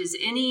mark, which is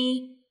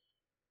any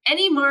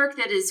mark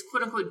that is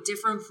quote-unquote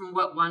different from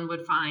what one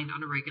would find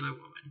on a regular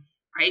woman,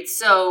 right?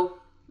 So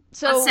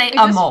let's say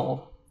a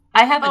mole.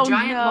 I have a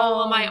giant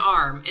mole on my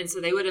arm, and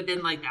so they would have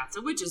been like, that's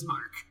a witch's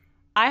mark.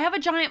 I have a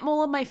giant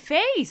mole on my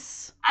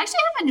face. I actually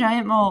have a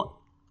giant mole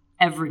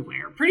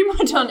everywhere. Pretty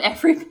much on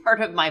every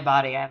part of my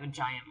body, I have a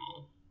giant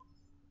mole.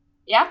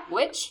 Yeah,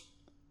 witch.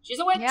 She's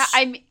a witch. Yeah,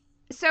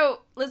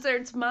 So,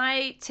 lizards,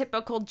 my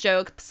typical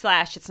joke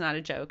slash it's not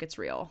a joke, it's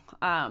real,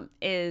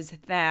 is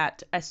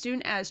that as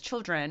soon as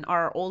children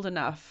are old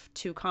enough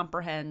to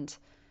comprehend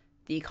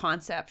the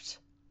concept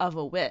of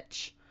a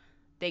witch,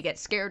 they get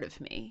scared of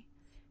me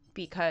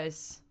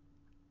because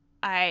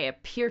I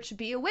appear to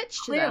be a witch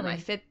to them.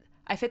 Clearly.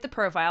 I fit the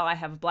profile. I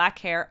have black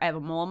hair. I have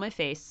a mole on my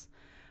face.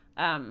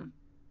 And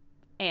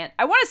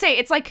I want to say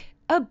it's like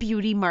a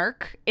beauty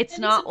mark. It's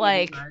not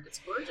like mark. It's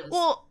gorgeous.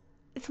 Well,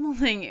 it's more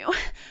than you.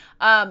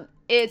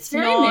 It's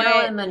very not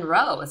Marilyn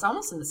Monroe. It's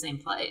almost in the same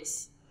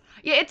place.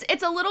 Yeah,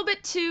 it's a little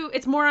bit too.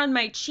 It's more on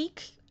my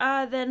cheek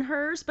than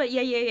hers, but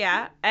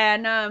yeah.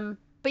 And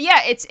but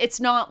yeah, it's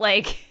not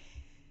like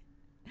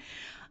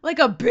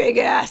a big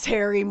ass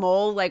hairy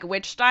mole like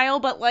witch style,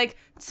 but like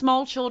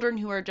small children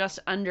who are just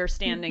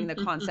understanding the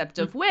concept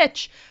of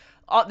witch.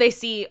 They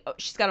see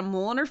she's got a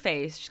mole on her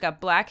face, she's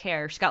got black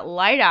hair, she's got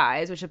light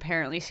eyes, which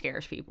apparently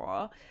scares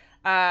people.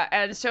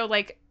 And so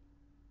like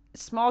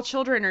small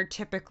children are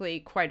typically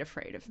quite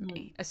afraid of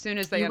me as soon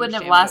as they You wouldn't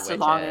have understand lasted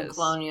what a long witch in is.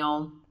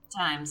 colonial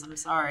times. I'm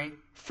sorry.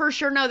 For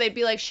sure, no. They'd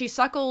be like, she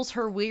suckles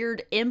her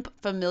weird imp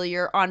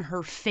familiar on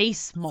her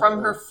face mole.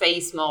 From her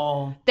face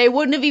mole. They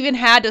wouldn't have even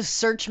had to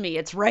search me.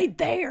 It's right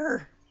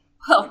there.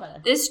 Well,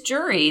 this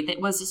jury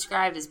that was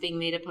described as being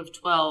made up of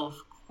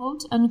 12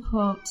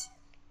 quote-unquote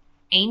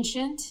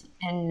ancient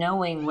and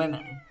knowing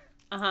women,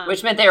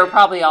 which meant they were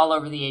probably all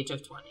over the age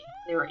of 20.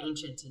 They were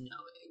ancient and knowing.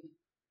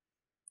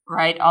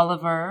 Right,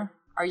 Oliver?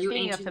 Are you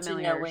Speaking ancient of and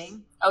familiars.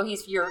 knowing? Oh,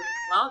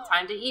 well,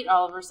 time to eat,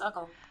 Oliver.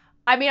 Suckle.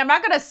 I mean, I'm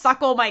not going to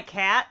suckle my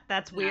cat.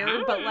 That's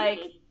weird. But,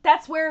 like,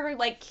 that's where,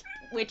 like,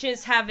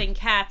 witches having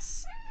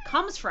cats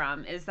comes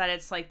from, is that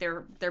it's, like,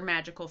 their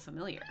magical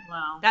familiar.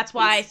 Wow. That's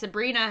why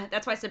Sabrina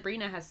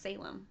has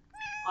Salem.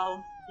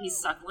 Well, he's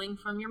suckling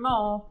from your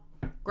mole.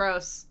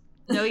 Gross.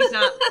 No, he's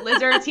not.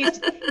 Lizards,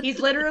 he's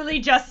literally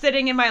just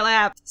sitting in my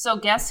lap. So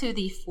guess who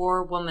the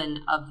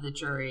forewoman of the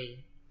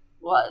jury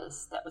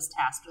was that was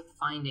tasked with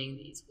finding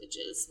these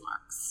witches'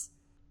 marks?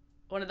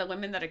 One of the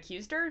women that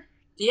accused her?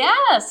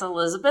 Yes,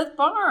 Elizabeth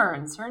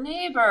Barnes, her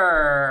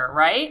neighbor,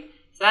 right?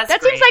 So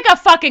that seems like a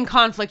fucking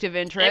conflict of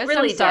interest. It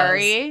really I'm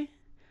sorry. does.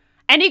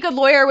 Any good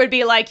lawyer would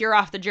be like, you're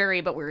off the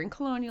jury, but we're in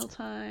colonial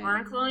times. We're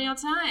in colonial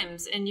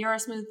times, and you're a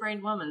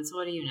smooth-brained woman, so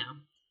what do you know?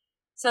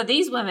 So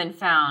these women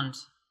found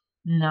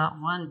not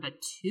one,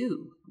 but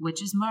two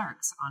witches'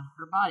 marks on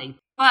her body.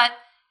 But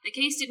the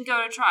case didn't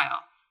go to trial.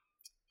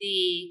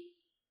 The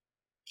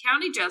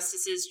county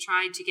justices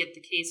tried to get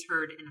the case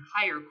heard in a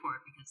higher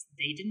court because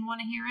they didn't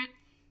want to hear it.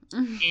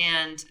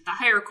 And the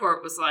higher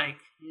court was like,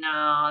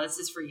 no, this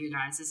is for you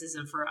guys. This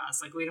isn't for us.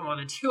 Like, we don't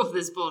want to deal with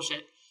this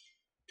bullshit.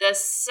 The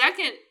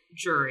second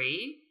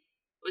jury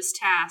was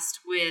tasked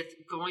with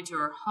going to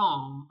her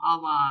home, a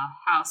la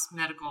house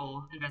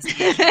medical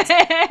investigations.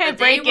 But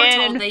they were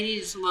told they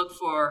needed to look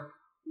for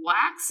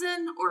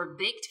waxen or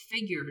baked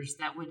figures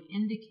that would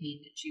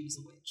indicate that she was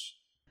a witch.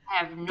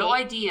 I have no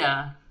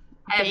idea.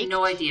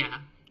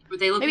 Were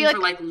they looking for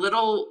like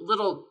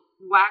little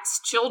wax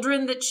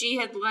children that she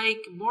had like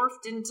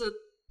morphed into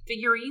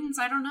figurines?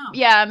 I don't know.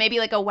 Yeah, maybe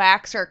like a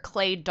wax or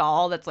clay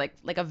doll that's like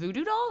a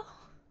voodoo doll?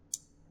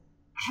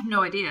 I have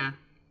no idea.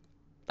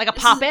 Like a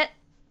poppet,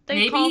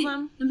 they call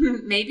them?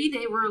 Maybe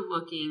they were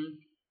looking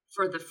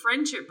for the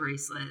friendship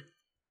bracelet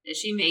that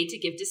she made to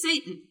give to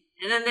Satan.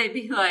 And then they'd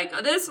be like,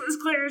 oh, this was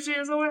clear she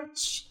is a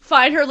witch.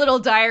 Find her little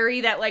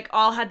diary that, like,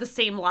 all had the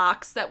same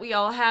locks that we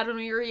all had when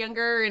we were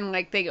younger. And,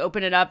 like, they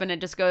open it up and it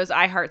just goes,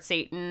 I heart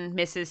Satan,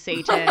 Mrs.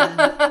 Satan,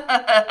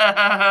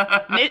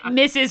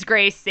 Mrs.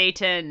 Grace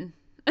Satan.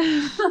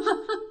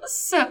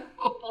 So,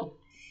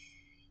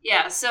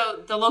 yeah,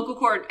 so the local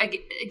court,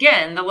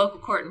 again, the local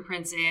court in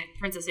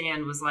Princess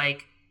Anne was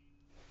like,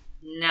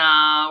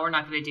 no, we're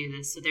not going to do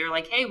this. So they were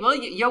like, hey,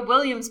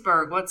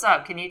 Williamsburg, what's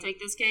up? Can you take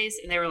this case?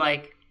 And they were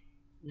like,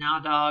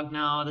 no, dog,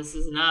 no, this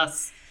isn't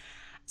us.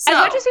 So,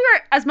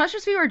 as much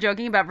as we were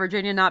joking about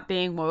Virginia not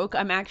being woke,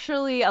 I'm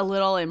actually a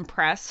little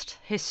impressed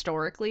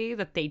historically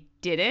that they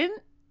didn't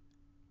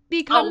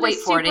become. Oh, wait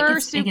for it.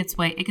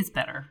 It gets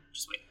better.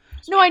 Just wait.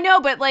 No, I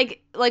know, but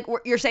like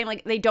you're saying,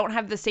 like they don't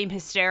have the same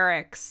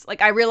hysterics.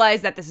 Like I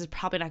realize that this is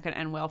probably not going to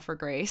end well for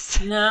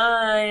Grace.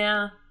 No,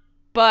 yeah.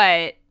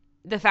 But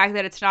the fact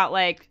that it's not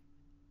like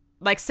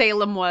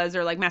Salem was,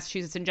 or like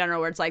Massachusetts in general,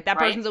 where it's like that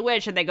person's a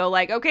witch, and they go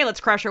like, okay, let's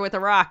crush her with a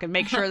rock and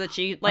make sure that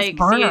she like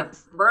burn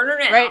her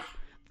now. Right.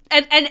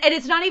 And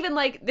it's not even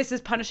like this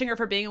is punishing her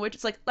for being a witch.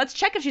 It's like, let's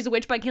check if she's a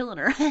witch by killing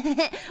her.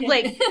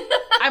 Like,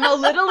 I'm a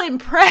little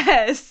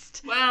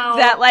impressed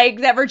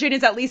that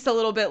Virginia's at least a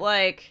little bit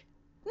like,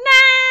 nah,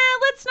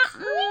 let's not.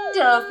 Kind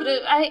of,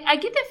 but I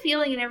get the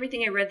feeling in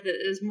everything I read that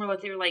it was more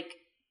like they were like,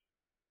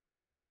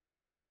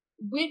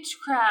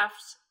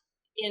 witchcraft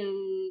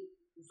in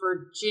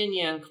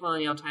Virginia in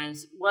colonial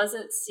times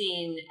wasn't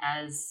seen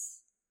as,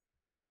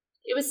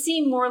 it was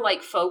seen more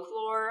like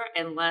folklore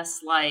and less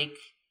like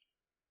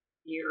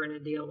you're in a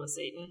deal with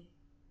Satan.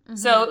 Mm-hmm.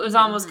 So it was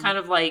almost kind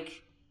of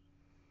like,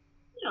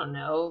 I don't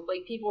know,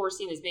 like people were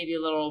seen as maybe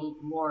a little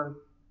more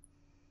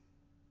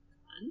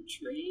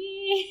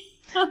country,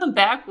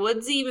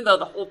 backwoodsy, even though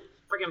the whole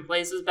freaking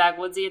place was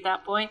backwoodsy at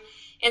that point.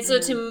 And so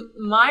to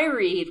my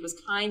read was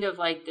kind of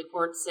like the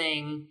court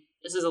saying,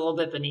 this is a little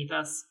bit beneath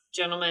us.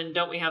 Gentlemen,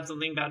 don't we have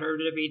something better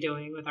to be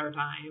doing with our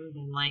time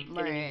than like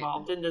getting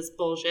involved in this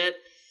bullshit?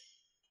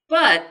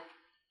 But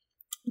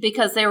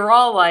because they were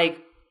all like,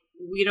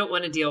 we don't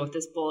want to deal with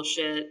this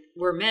bullshit.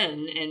 We're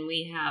men and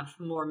we have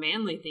more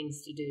manly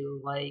things to do,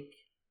 like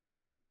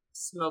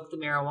smoke the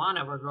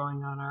marijuana we're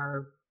growing on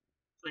our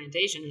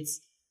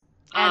plantations.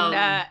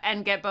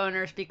 And get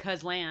boners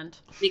because land.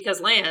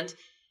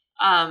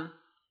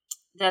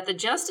 That the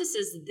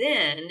justices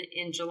then,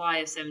 in July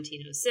of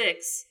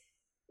 1706,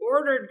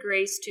 ordered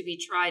Grace to be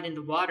tried in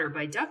the water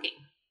by ducking.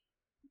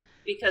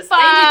 Because they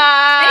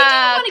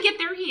didn't want to get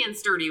their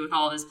hands dirty with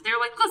all this. But they're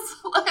like,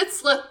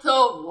 let's let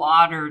the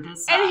water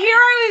decide. And here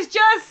I was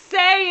just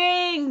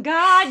saying,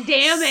 God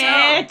damn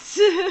it.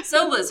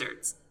 So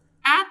lizards,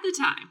 at the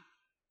time,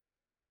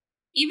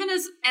 even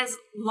as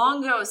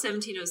long ago as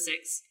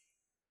 1706,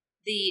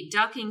 the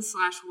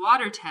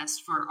ducking/water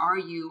test for are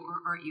you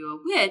or aren't you a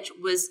witch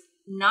was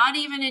not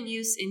even in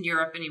use in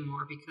Europe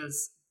anymore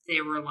because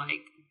they were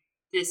like,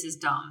 this is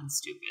dumb and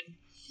stupid.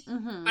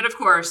 Mm-hmm. But of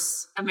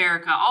course,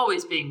 America,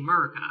 always being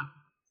America,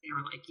 they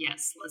were like,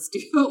 yes, let's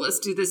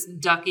do this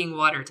ducking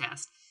water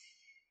test.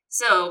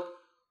 So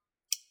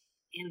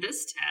in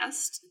this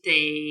test,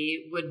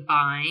 they would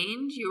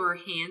bind your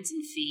hands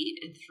and feet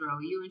and throw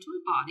you into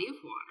a body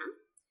of water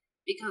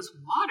because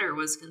water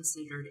was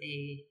considered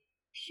a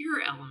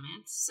pure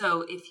element.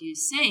 So if you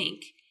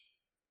sank,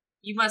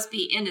 you must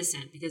be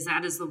innocent because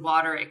that is the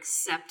water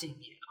accepting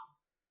you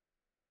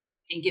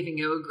and giving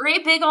you a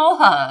great big old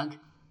hug.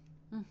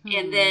 Mm-hmm.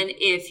 And then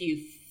if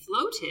you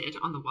floated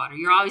on the water,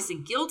 you're obviously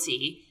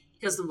guilty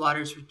because the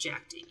water's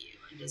rejecting you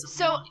and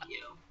doesn't want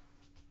you.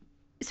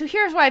 So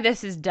here's why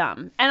this is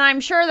dumb. And I'm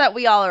sure that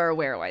we all are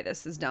aware why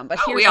this is dumb. But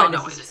we all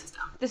know why this is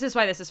dumb. This is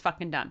why this is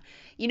fucking dumb.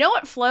 You know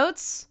what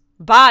floats?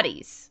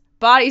 Bodies.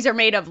 Bodies are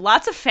made of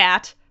lots of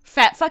fat.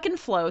 Fat fucking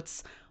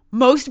floats.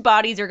 Most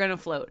bodies are going to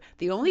float.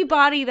 The only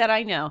body that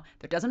I know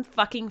that doesn't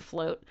fucking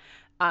float,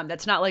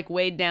 that's not like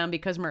weighed down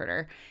because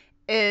murder,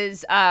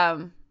 is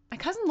my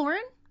cousin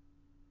Lauren.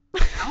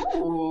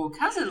 Oh,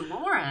 cousin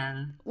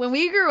Lauren. When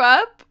we grew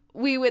up,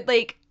 we would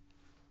like,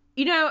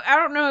 I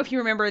don't know if you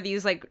remember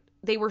these, like,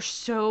 they were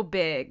so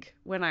big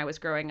when I was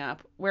growing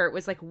up, where it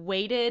was like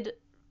weighted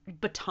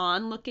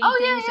baton looking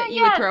things that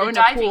you would throw in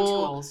a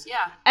pool. Tools.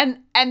 Yeah.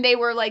 And they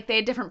were like, they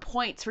had different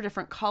points for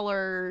different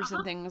colors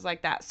and things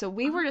like that. So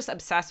we were just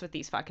obsessed with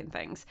these fucking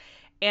things.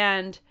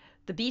 And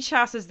the beach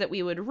houses that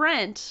we would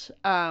rent,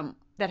 that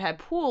had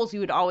pools, we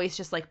would always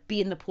just like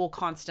be in the pool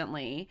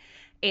constantly.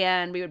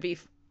 And we would be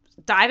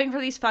diving for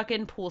these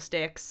fucking pool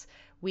sticks.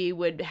 We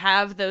would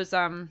have those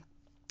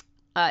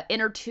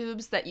inner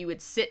tubes that you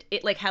would sit,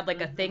 it like had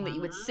like a thing that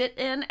you would sit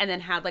in and then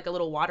had like a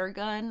little water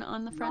gun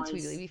on the front.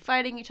 Nice. So we would be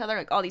fighting each other,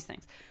 like all these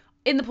things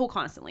in the pool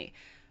constantly.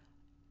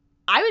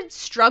 I would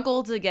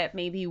struggle to get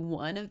maybe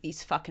one of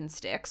these fucking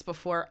sticks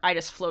before I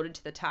just floated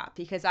to the top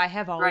because I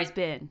have always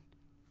been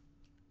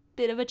a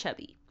bit of a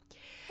chubby.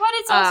 But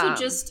it's also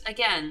just,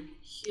 again,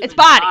 it's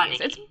bodies. Body.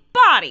 It's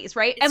bodies,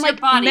 right? It's and your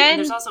like body, men, and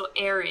there's also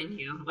air in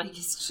you. Like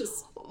it's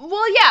just.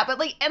 Well, yeah, but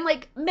like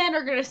men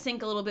are gonna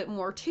sink a little bit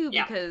more too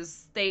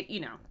because they,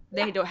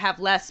 they don't have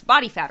less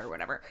body fat or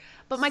whatever.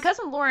 But my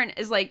cousin Lauren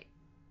is like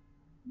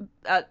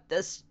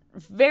this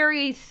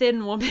very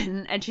thin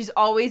woman, and she's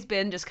always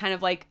been just kind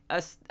of like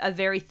a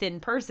very thin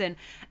person.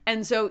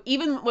 And so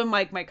even when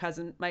my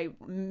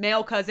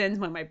male cousins,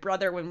 when my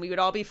brother, when we would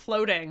all be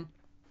floating,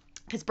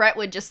 because Brett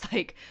would just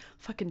like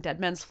fucking dead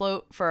men's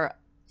float for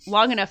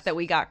long enough that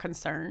we got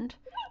concerned.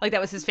 Like,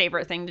 that was his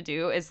favorite thing to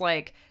do, is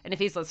like, and if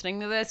he's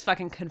listening to this,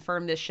 fucking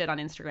confirm this shit on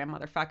Instagram,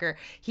 motherfucker.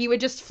 He would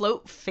just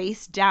float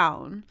face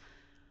down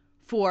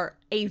for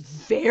a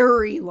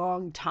very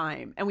long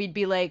time. And we'd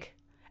be like,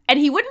 and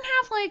he wouldn't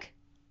have like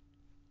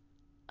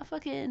a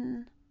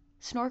fucking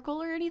snorkel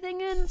or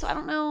anything in. So I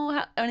don't know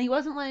how, and he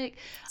wasn't like,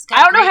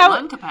 I don't know how,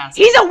 lung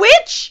capacity. He's a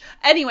witch!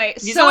 Anyway,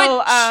 he's a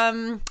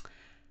witch.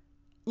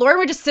 Lauren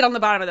would just sit on the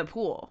bottom of the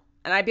pool.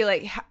 And I'd be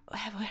like,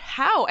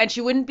 how? And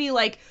she wouldn't be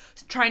like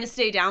trying to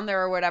stay down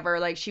there or whatever.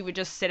 Like, she would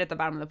just sit at the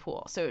bottom of the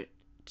pool. So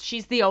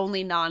she's the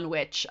only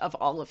non-witch of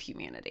all of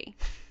humanity.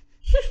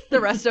 The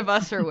rest of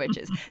us are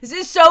witches. This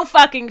is so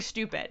fucking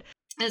stupid.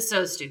 It's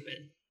so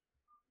stupid.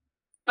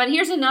 But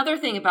here's another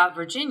thing about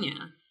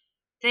Virginia.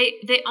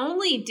 They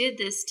only did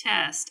this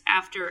test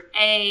after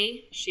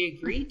A, she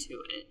agreed to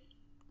it.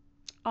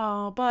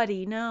 Oh,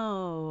 buddy,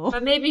 no.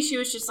 But maybe she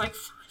was just like,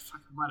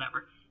 fuck,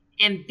 whatever.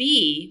 And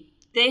B,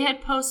 they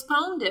had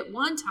postponed it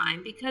one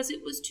time because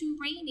it was too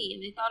rainy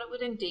and they thought it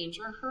would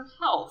endanger her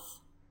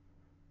health.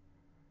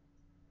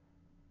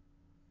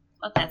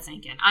 Let that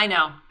sink in. I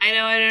know.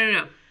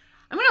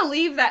 I'm going to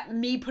leave that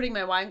me putting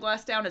my wine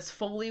glass down as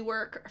Foley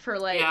work for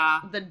like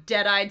the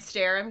dead-eyed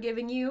stare I'm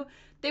giving you.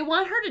 They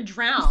want her to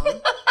drown.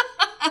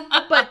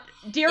 But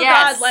dear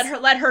God,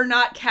 let her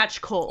not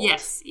catch cold.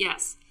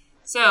 Yes.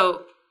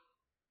 So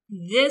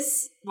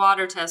This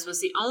water test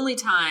was the only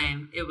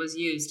time it was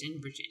used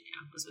in Virginia,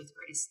 was with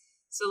Grace.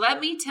 So let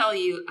me tell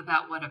you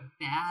about what a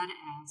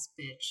badass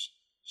bitch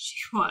she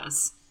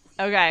was.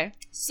 Okay.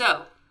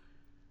 So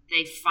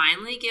they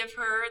finally give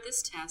her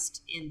this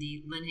test in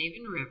the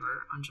Lynnhaven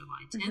River on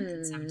July 10th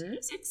in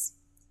 1706.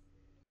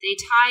 They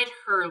tied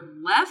her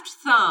left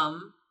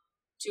thumb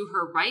to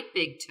her right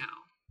big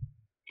toe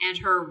and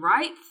her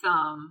right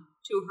thumb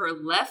to her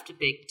left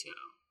big toe.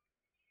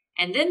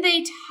 And then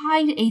they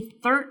tied a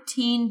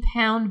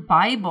 13-pound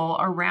Bible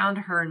around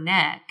her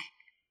neck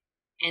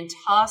and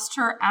tossed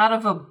her out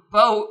of a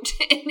boat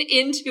and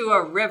into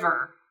a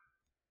river.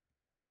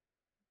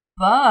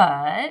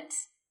 But,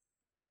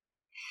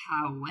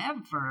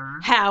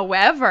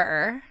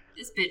 however,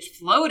 this bitch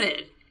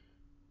floated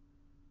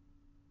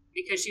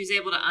because she was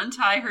able to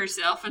untie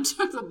herself and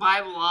took the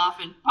Bible off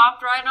and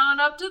popped right on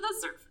up to the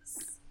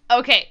surface.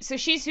 Okay, so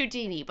she's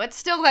Houdini, but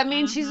still that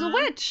means she's a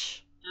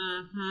witch.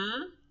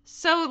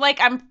 So, like,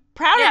 I'm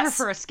proud of her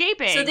for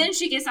escaping. So then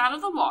she gets out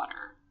of the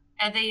water,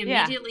 and they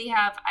immediately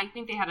have, I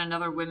think they had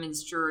another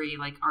women's jury,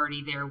 like,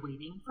 already there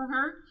waiting for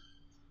her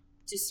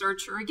to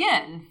search her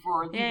again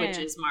for the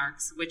witch's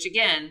marks, which,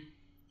 again,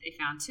 they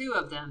found 2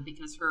 of them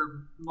because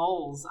her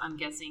moles, I'm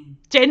guessing,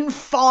 didn't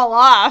fall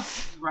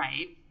off.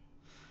 Right.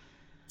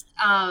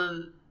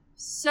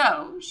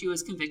 So she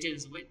was convicted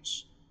as a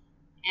witch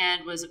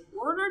and was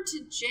ordered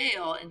to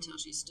jail until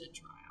she stood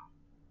trial.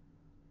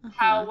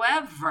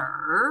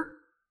 However,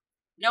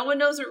 no one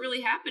knows what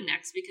really happened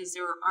next because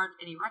there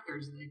aren't any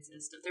records that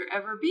exist of there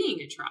ever being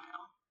a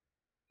trial.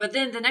 But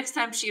then the next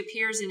time she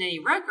appears in any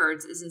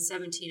records is in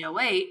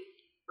 1708,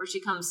 where she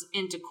comes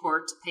into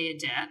court to pay a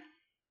debt.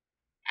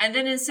 And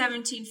then in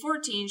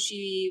 1714,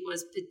 she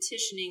was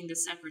petitioning the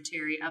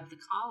secretary of the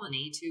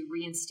colony to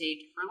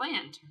reinstate her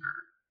land to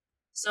her.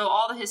 So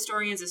all the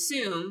historians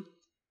assume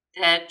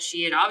that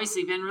she had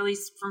obviously been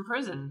released from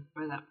prison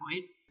by that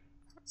point.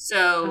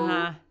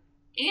 So,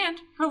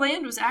 and her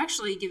land was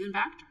actually given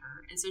back to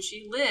her. And so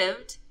she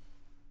lived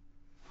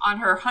on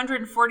her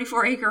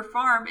 144-acre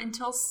farm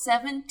until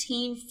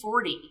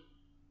 1740.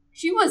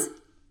 She was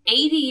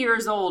 80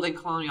 years old in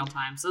colonial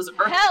times.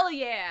 Hell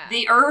yeah!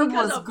 The herb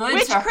was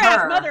good to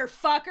her. Witchcraft,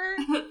 motherfucker!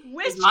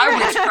 Witchcraft! My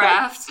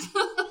witchcraft.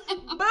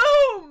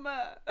 Boom!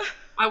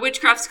 My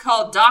witchcraft's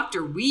called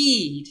Dr.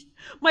 Weed.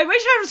 My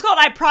witchcraft was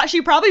called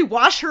she probably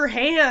washed her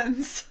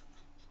hands.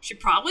 She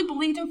probably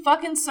believed in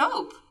fucking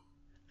soap.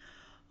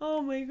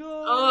 Oh my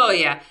god. Oh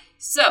yeah.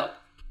 So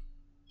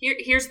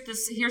here's a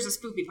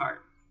spoopy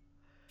part.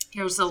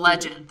 Here's the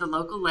legend. The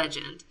local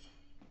legend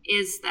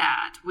is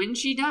that when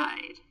she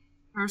died,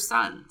 her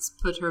sons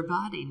put her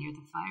body near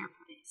the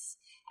fireplace,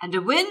 and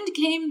a wind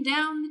came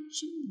down the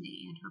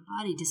chimney, and her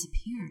body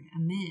disappeared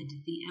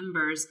amid the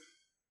embers,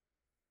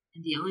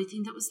 and the only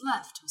thing that was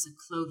left was a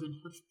cloven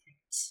hoofprint.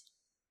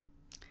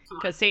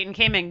 Because Satan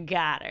came and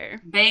got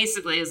her.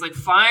 Basically, it's like,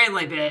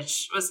 finally,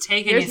 bitch. What's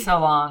taking you so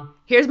long?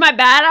 Here's my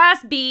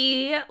badass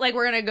bee. Like,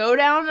 we're going to go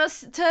down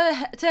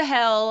to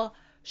hell.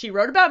 She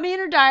wrote about me in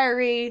her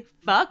diary.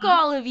 Fuck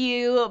all of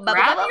you.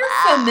 Grab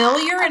your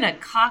familiar in a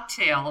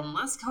cocktail and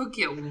let's go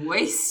get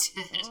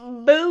wasted.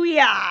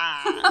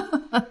 Booyah.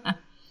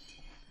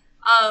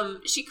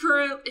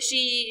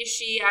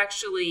 She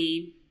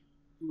actually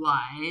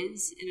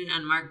lies in an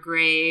unmarked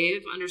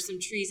grave under some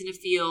trees in a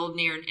field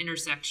near an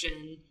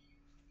intersection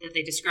that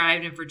they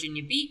described in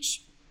Virginia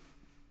Beach.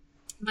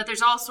 But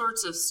there's all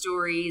sorts of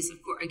stories,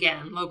 of course,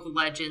 again, local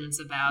legends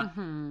about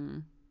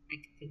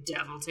like the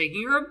devil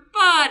taking her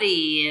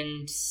body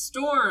and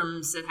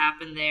storms that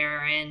happen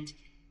there and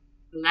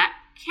black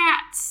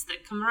cats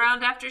that come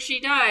around after she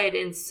died.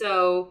 And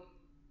so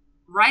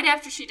right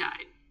after she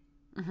died,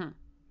 the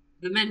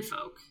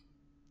menfolk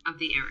of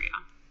the area,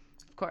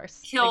 of course,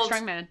 killed big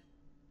strong man,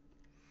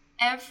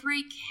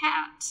 every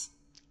cat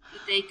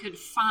that they could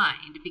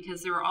find,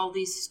 because there were all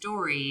these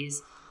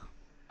stories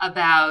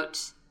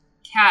about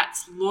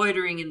cats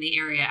loitering in the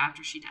area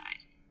after she died.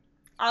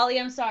 Ollie,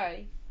 I'm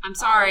sorry. I'm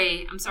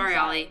sorry,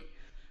 Ollie.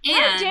 And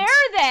how dare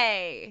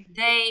they?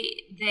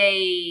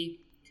 They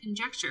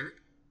conjecture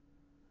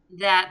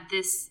that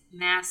this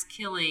mass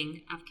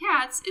killing of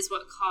cats is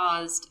what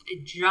caused a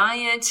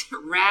giant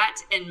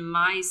rat and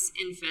mice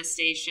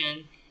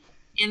infestation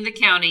in the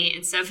county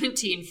in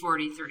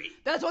 1743.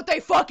 That's what they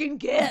fucking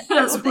get.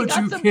 That's what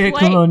you get,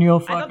 colonial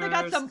fuckers. I thought they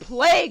got some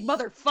plague,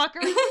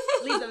 motherfuckers.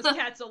 Leave those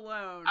cats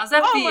alone. How's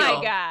that feel? Oh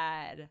my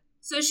god.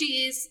 So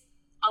she is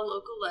a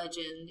local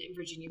legend in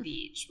Virginia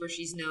Beach, where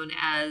she's known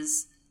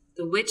as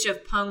the Witch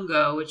of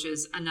Pungo, which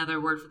is another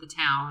word for the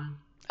town.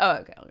 Oh,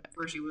 okay.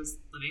 Where she was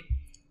living.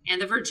 And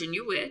the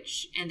Virginia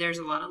Witch. And there's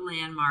a lot of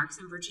landmarks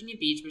in Virginia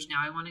Beach, which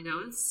now I want to go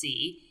and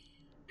see,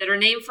 that are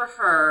named for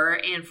her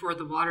and for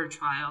the water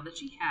trial that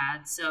she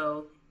had.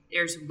 So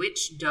there's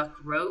Witch Duck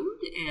Road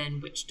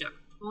and Witch Duck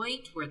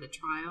Point, where the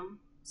trial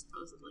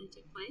supposedly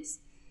took place.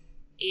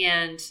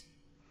 And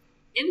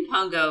in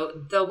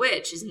Pungo, the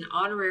witch is an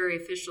honorary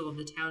official of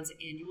the town's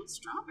annual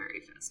Strawberry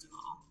Festival.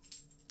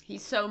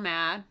 He's so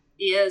mad.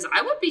 He is.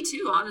 I would be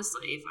too,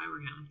 honestly, if I were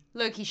him.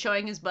 Look, he's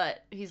showing his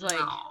butt. He's like,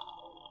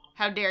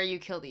 How dare you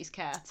kill these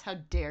cats? How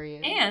dare you?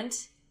 And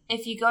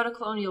if you go to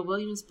Colonial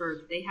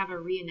Williamsburg, they have a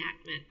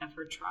reenactment of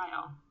her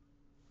trial.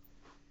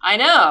 I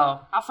know.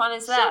 How fun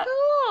is that? So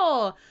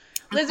cool.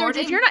 Lizards,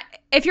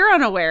 if you're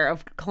unaware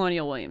of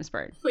Colonial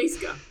Williamsburg, please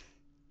go.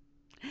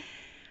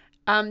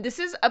 This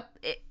is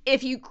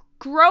if you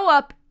grow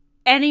up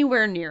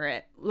anywhere near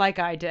it, like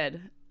I did,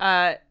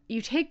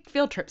 you take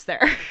field trips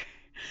there.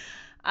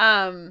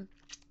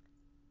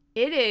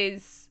 It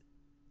is,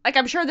 like,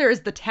 I'm sure there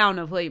is the town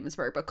of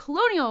Williamsburg, but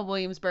Colonial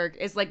Williamsburg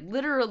is, like,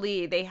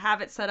 literally, they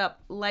have it set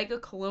up like a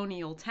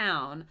colonial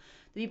town.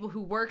 The people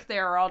who work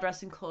there are all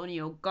dressed in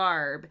colonial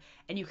garb,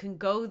 and you can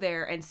go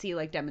there and see,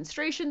 like,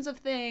 demonstrations of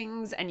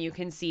things, and you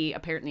can see,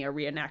 apparently, a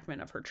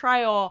reenactment of her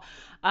trial.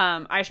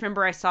 I just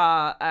remember I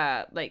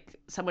saw, like,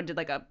 someone did,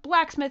 like, a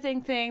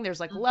blacksmithing thing.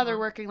 There's, like,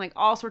 leatherworking, like,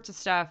 all sorts of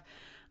stuff.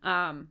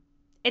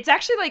 It's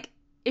actually, like,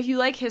 if you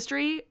like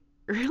history,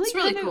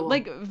 really cool.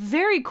 Like,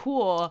 very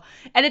cool.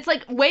 And it's,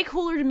 like, way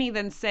cooler to me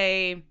than,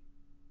 say,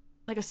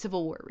 like, a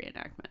Civil War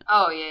reenactment.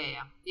 Oh,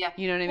 yeah.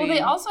 You know what I mean? Well, they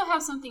also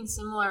have something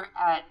similar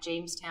at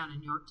Jamestown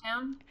and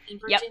Yorktown in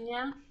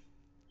Virginia.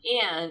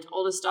 Yep. And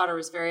oldest daughter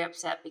was very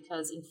upset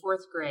because in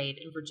 4th grade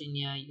in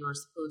Virginia, you were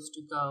supposed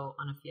to go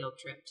on a field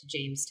trip to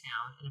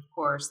Jamestown. And, of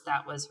course,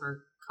 that was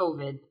her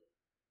COVID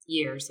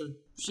year. So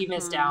she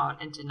missed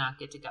out and did not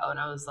get to go. And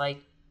I was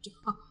like,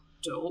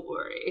 don't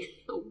worry.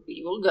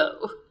 We will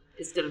go.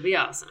 It's going to be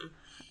awesome.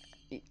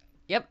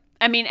 Yep.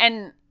 I mean,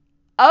 and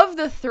of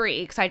the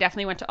 3, because I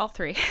definitely went to all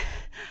 3,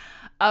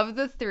 of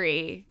the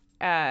 3,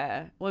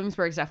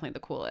 Williamsburg is definitely the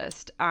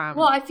coolest.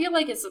 Well, I feel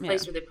like it's the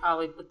place where they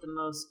probably put the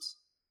most.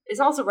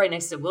 It's also right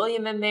next to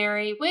William and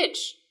Mary,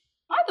 which,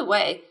 by the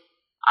way,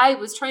 I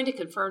was trying to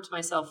confirm to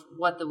myself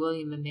what the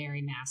William and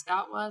Mary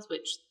mascot was,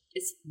 which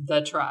is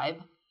the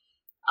tribe.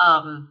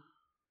 And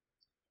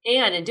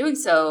in doing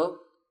so,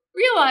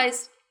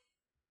 realized,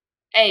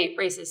 A,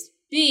 racist,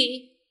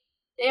 B,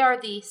 they are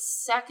the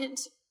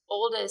 2nd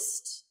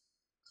oldest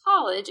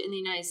college in the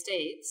United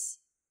States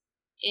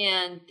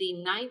and the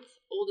 9th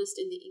oldest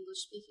in the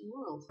English-speaking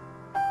world.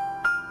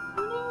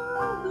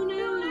 Who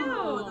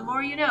knew? The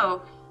more you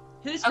know.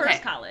 Who's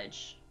first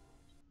college?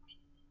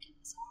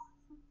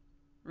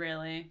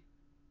 Really?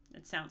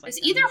 It sounds like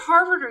it's either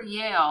Harvard or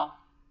Yale.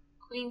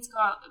 Queen's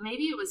College.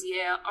 Maybe it was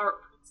Yale or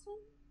Princeton.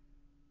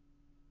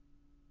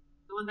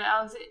 The one that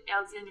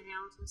Alexander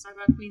Hamilton was talking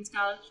about, Queen's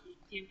College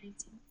and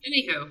Princeton.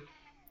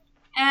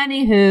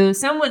 Anywho,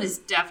 someone is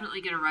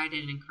definitely going to write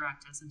in and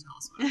correct us and tell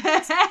us what it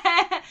is.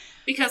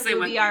 Because they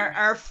went there.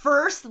 Our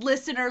first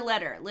listener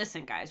letter.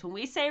 Listen, guys, when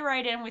we say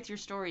write in with your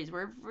stories,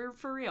 we're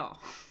for real.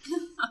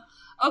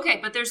 Okay,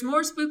 but there's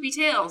more spoopy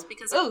tales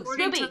because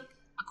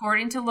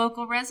according to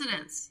local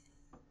residents,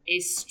 a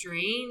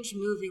strange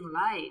moving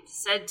light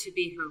said to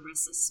be her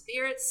restless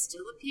spirit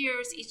still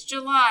appears each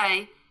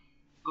July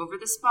over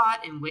the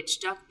spot in Witch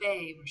Duck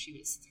Bay where she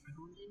was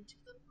thrown into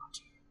the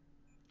water.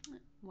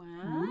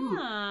 Wow. Ooh.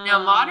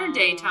 Now, modern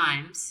day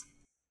times,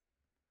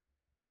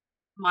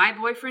 my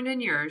boyfriend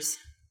and yours,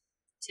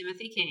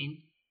 Timothy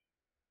Kane,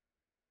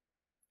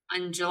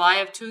 in July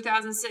of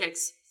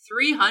 2006,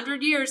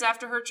 300 years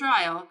after her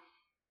trial,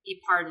 he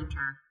pardoned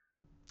her.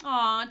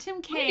 Aw,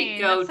 Tim Kane. Way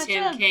to go,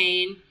 Tim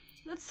Kane.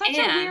 That's such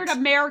a weird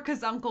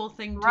America's Uncle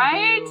thing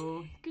to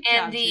do. Good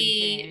job,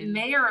 the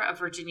mayor of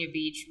Virginia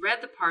Beach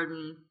read the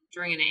pardon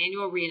during an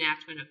annual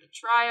reenactment of the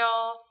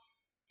trial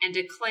and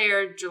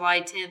declared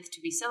July 10th to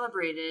be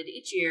celebrated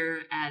each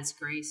year as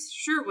Grace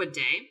Sherwood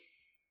Day.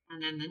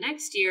 And then the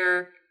next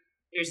year,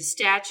 there's a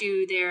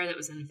statue there that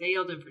was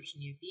unveiled in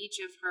Virginia Beach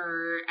of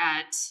her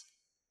at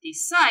the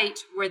site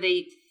where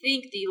they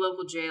think the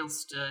local jail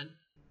stood.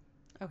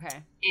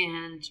 Okay.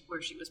 And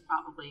where she was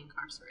probably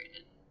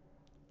incarcerated.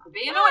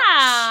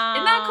 Wow.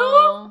 Isn't that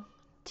cool?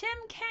 Tim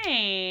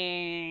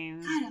Kane.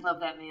 God, I love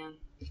that man.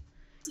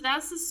 So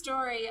that's the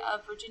story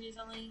of Virginia's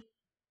only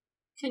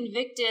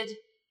convicted,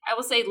 I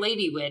will say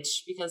lady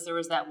witch, because there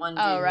was that one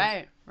dude. Oh,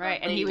 right.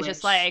 And he was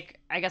just like,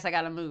 I guess I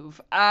gotta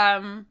move.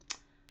 I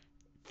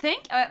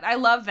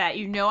love that.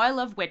 You know I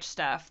love witch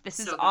stuff. This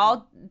is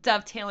all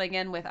dovetailing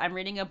in with, I'm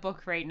reading a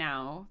book right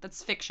now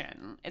that's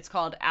fiction. It's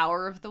called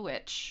Hour of the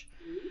Witch.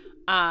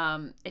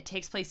 It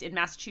takes place in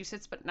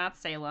Massachusetts, but not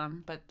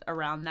Salem, but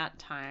around that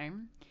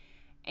time.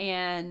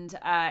 And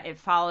it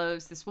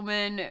follows this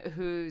woman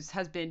whose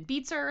husband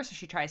beats her, so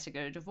she tries to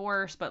get a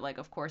divorce, but, like,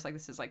 of course, like,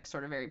 this is, like,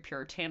 sort of very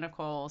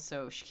puritanical,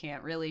 so she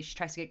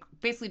tries to get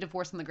basically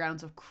divorced on the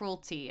grounds of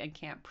cruelty and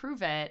can't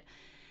prove it.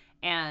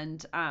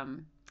 And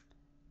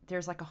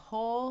there's, like,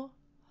 a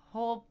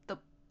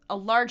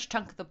large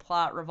chunk of the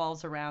plot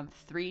revolves around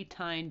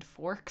 3-tined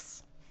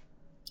forks.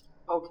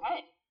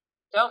 Okay.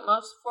 Don't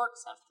most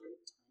forks have 3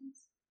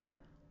 tines?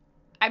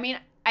 I mean,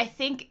 I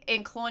think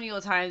in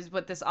colonial times,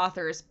 what this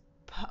author is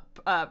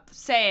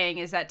saying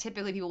is that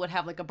typically people would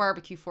have, like, a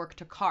barbecue fork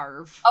to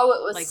carve. Oh,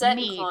 it was like, set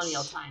meat. in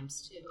colonial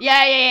times too.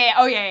 Yeah.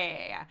 Oh,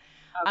 yeah.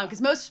 Okay.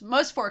 Because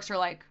most forks are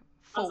like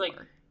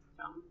 4.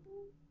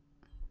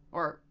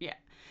 Or yeah.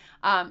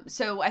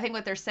 So I think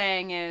what they're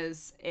saying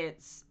is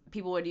it's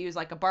people would use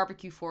like a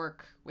barbecue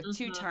fork with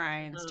two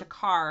tines to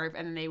carve,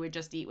 and then they would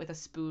just eat with a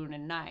spoon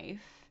and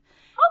knife.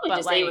 Probably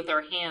just ate with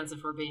their hands,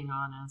 if we're being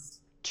honest.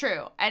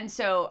 True. And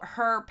so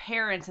her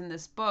parents in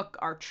this book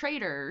are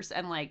traders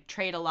and like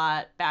trade a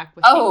lot back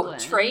with England.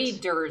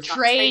 Traders.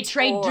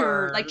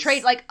 Trader. Like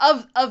trade like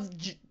of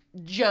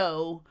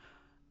Joe.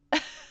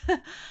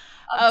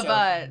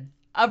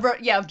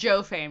 Of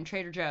Joe fame,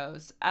 Trader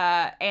Joe's.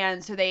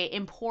 And so they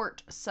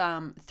import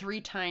some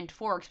 3-tined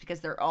forks because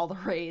they're all the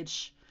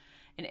rage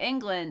in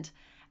England.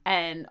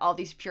 And all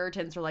these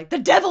Puritans are like, the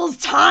devil's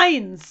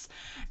tines!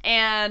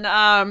 And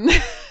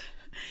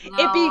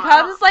it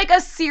becomes like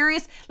a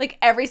serious, like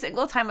every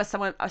single time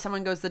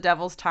someone goes the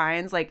devil's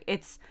tines, like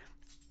it's,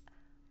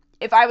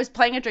 if I was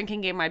playing a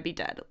drinking game, I'd be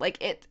dead.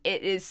 Like it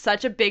is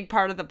such a big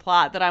part of the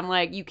plot that I'm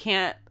like, you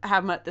can't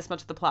have this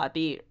much of the plot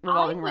be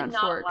revolving around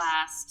forks. I would not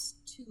last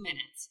 2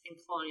 minutes in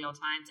colonial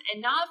times,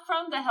 and not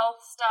from the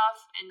health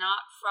stuff, and not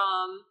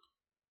from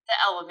the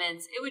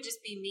elements. It would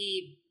just be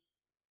me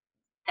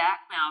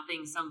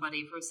back-mouthing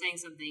somebody for saying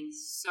something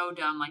so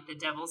dumb like the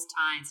devil's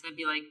tines, and I'd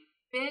be like,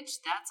 bitch,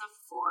 that's a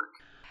fork.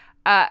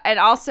 And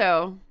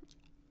also,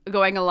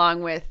 going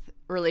along with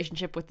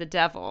relationship with the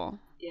devil,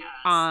 yes.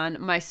 On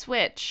my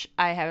Switch,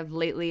 I have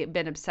lately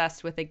been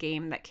obsessed with a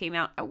game that came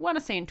out, I want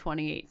to say in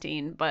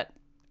 2018, but,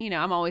 you know,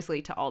 I'm always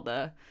late to all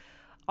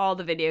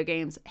the video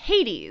games.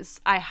 Hades,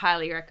 I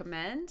highly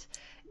recommend.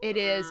 It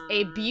is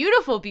a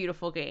beautiful,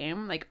 beautiful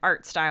game, like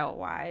art style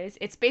wise.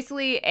 It's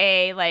basically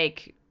a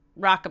like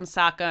rock'em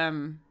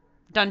sock'em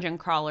dungeon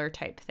crawler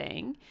type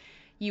thing.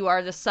 You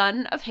are the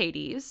son of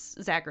Hades,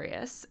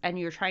 Zagreus, and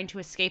you're trying to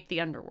escape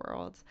the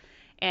underworld.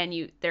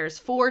 And there's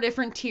 4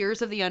 different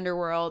tiers of the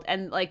underworld,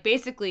 and like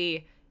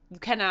basically you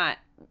cannot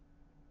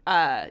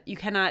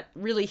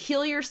really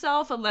heal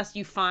yourself unless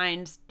you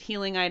find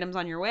healing items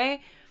on your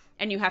way,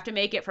 and you have to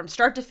make it from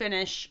start to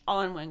finish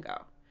all in one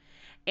go.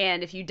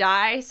 And if you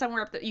die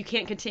somewhere you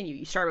can't continue,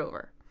 you start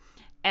over.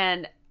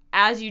 And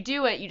as you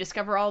do it, you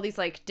discover all these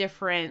like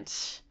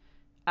different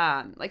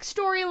like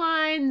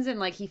storylines, and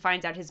like he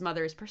finds out his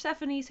mother is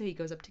Persephone, so he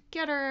goes up to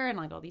get her, and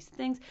like all these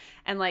things,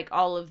 and like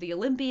all of the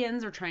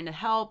Olympians are trying to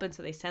help, and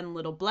so they send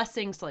little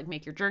blessings to like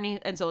make your journey,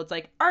 and so it's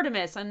like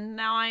Artemis, and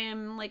now I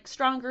am like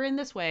stronger in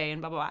this way, and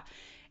blah blah blah.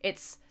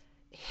 It's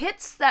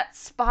hits that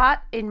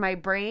spot in my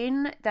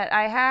brain that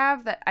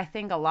I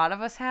think a lot of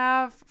us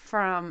have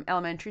from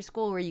elementary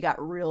school, where you got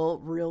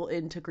real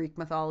into Greek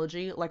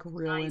mythology, like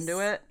real nice. into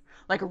it,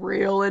 like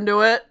real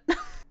into it.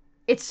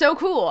 It's so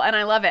cool, and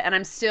I love it, and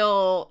I'm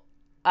still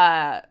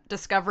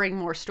discovering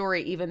more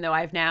story, even though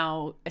I've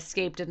now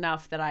escaped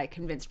enough that I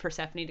convinced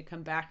Persephone to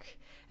come back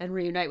and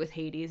reunite with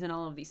Hades and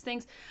all of these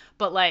things.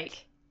 But,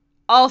 like,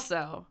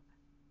 also,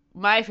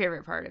 my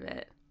favorite part of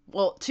it,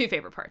 well, 2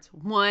 favorite parts.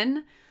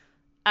 One,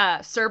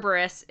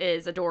 Cerberus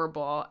is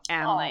adorable,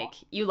 and, like,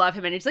 you love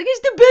him, and he's like, he's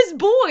the best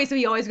boy! So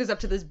he always goes up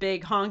to this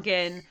big,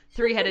 honking,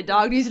 3-headed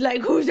dog, and he's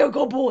like, who's a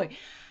good boy?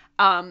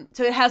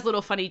 So it has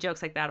little funny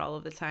jokes like that all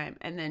of the time.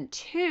 And then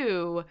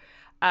 2,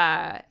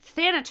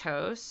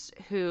 Thanatos,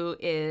 who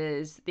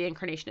is the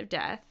incarnation of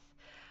death.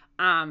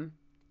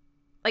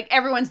 Like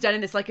everyone's done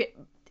in this like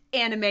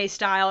anime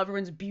style.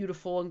 Everyone's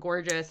beautiful and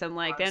gorgeous, and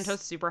like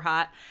Thanatos is super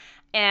hot.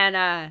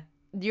 And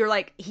you're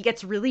like, he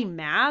gets really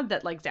mad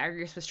that like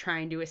Zagreus was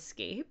trying to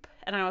escape.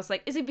 And I was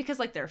like, is it because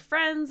like they're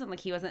friends? And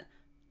like he wasn't.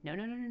 No.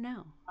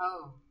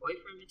 Oh,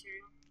 boyfriend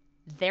material?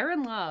 They're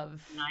in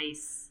love.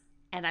 Nice.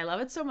 And I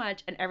love it so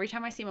much. And every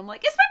time I see him, I'm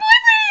like, it's my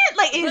boyfriend!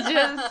 Like, it's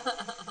just...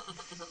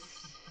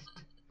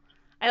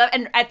 I love...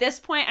 And at this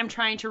point, I'm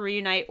trying to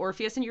reunite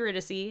Orpheus and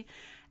Eurydice.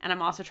 And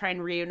I'm also trying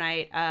to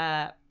reunite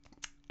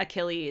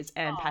Achilles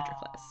and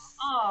Patroclus.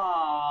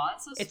 Oh,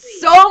 that's so sweet. It's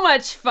so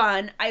much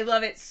fun. I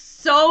love it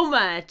so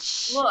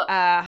much. Look.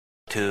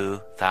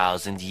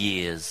 2,000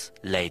 years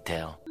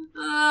later.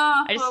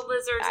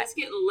 Lizards, it's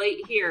getting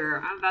late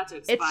here. I'm about to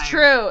It's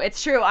expire.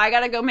 true. I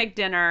gotta go make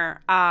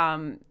dinner.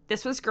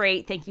 This was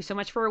great. Thank you so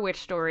much for a witch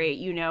story.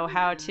 You know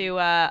how to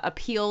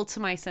appeal to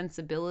my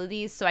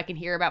sensibilities so I can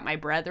hear about my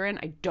brethren.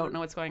 I don't know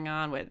what's going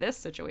on with this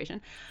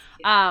situation.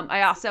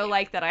 I also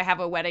like that I have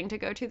a wedding to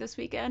go to this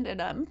weekend,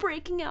 and I'm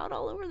breaking out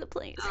all over the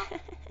place.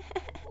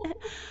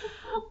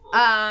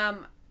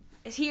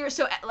 Here,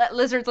 so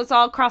lizards, let's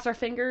all cross our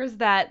fingers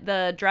that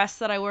the dress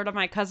that I wore to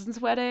my cousin's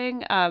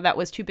wedding that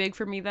was too big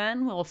for me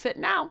then will fit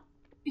now.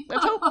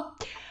 Let's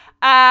hope.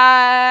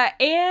 And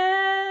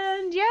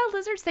yeah,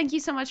 lizards, thank you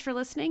so much for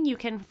listening. You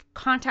can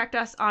contact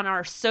us on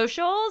our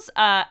socials.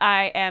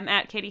 I am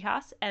at Katie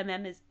Haas.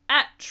 MM is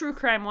at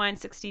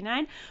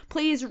TrueCrimeWine69.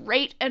 Please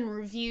rate and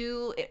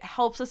review. It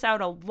helps us out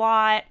a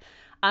lot.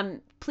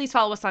 Please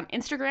follow us on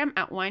Instagram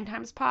at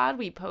WineTimesPod.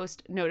 We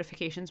post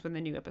notifications when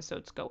the new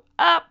episodes go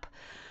up.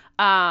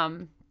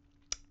 And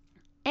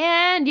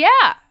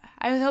yeah,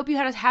 I hope you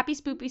had a happy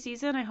spoopy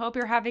season. I hope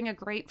you're having a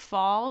great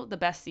fall, the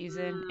best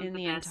season in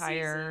the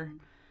entire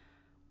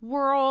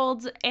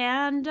world.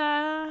 And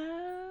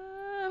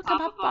come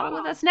pop a bottle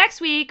with us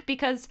next week,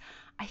 because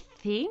I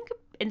think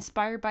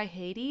inspired by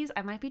Hades,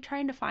 I might be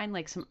trying to find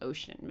like some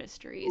ocean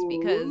mysteries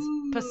because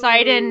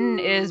Poseidon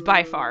is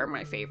by far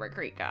my favorite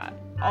Greek god.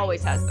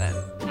 Always has been.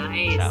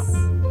 Nice.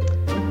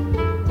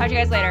 So, talk to you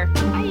guys later.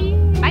 Bye.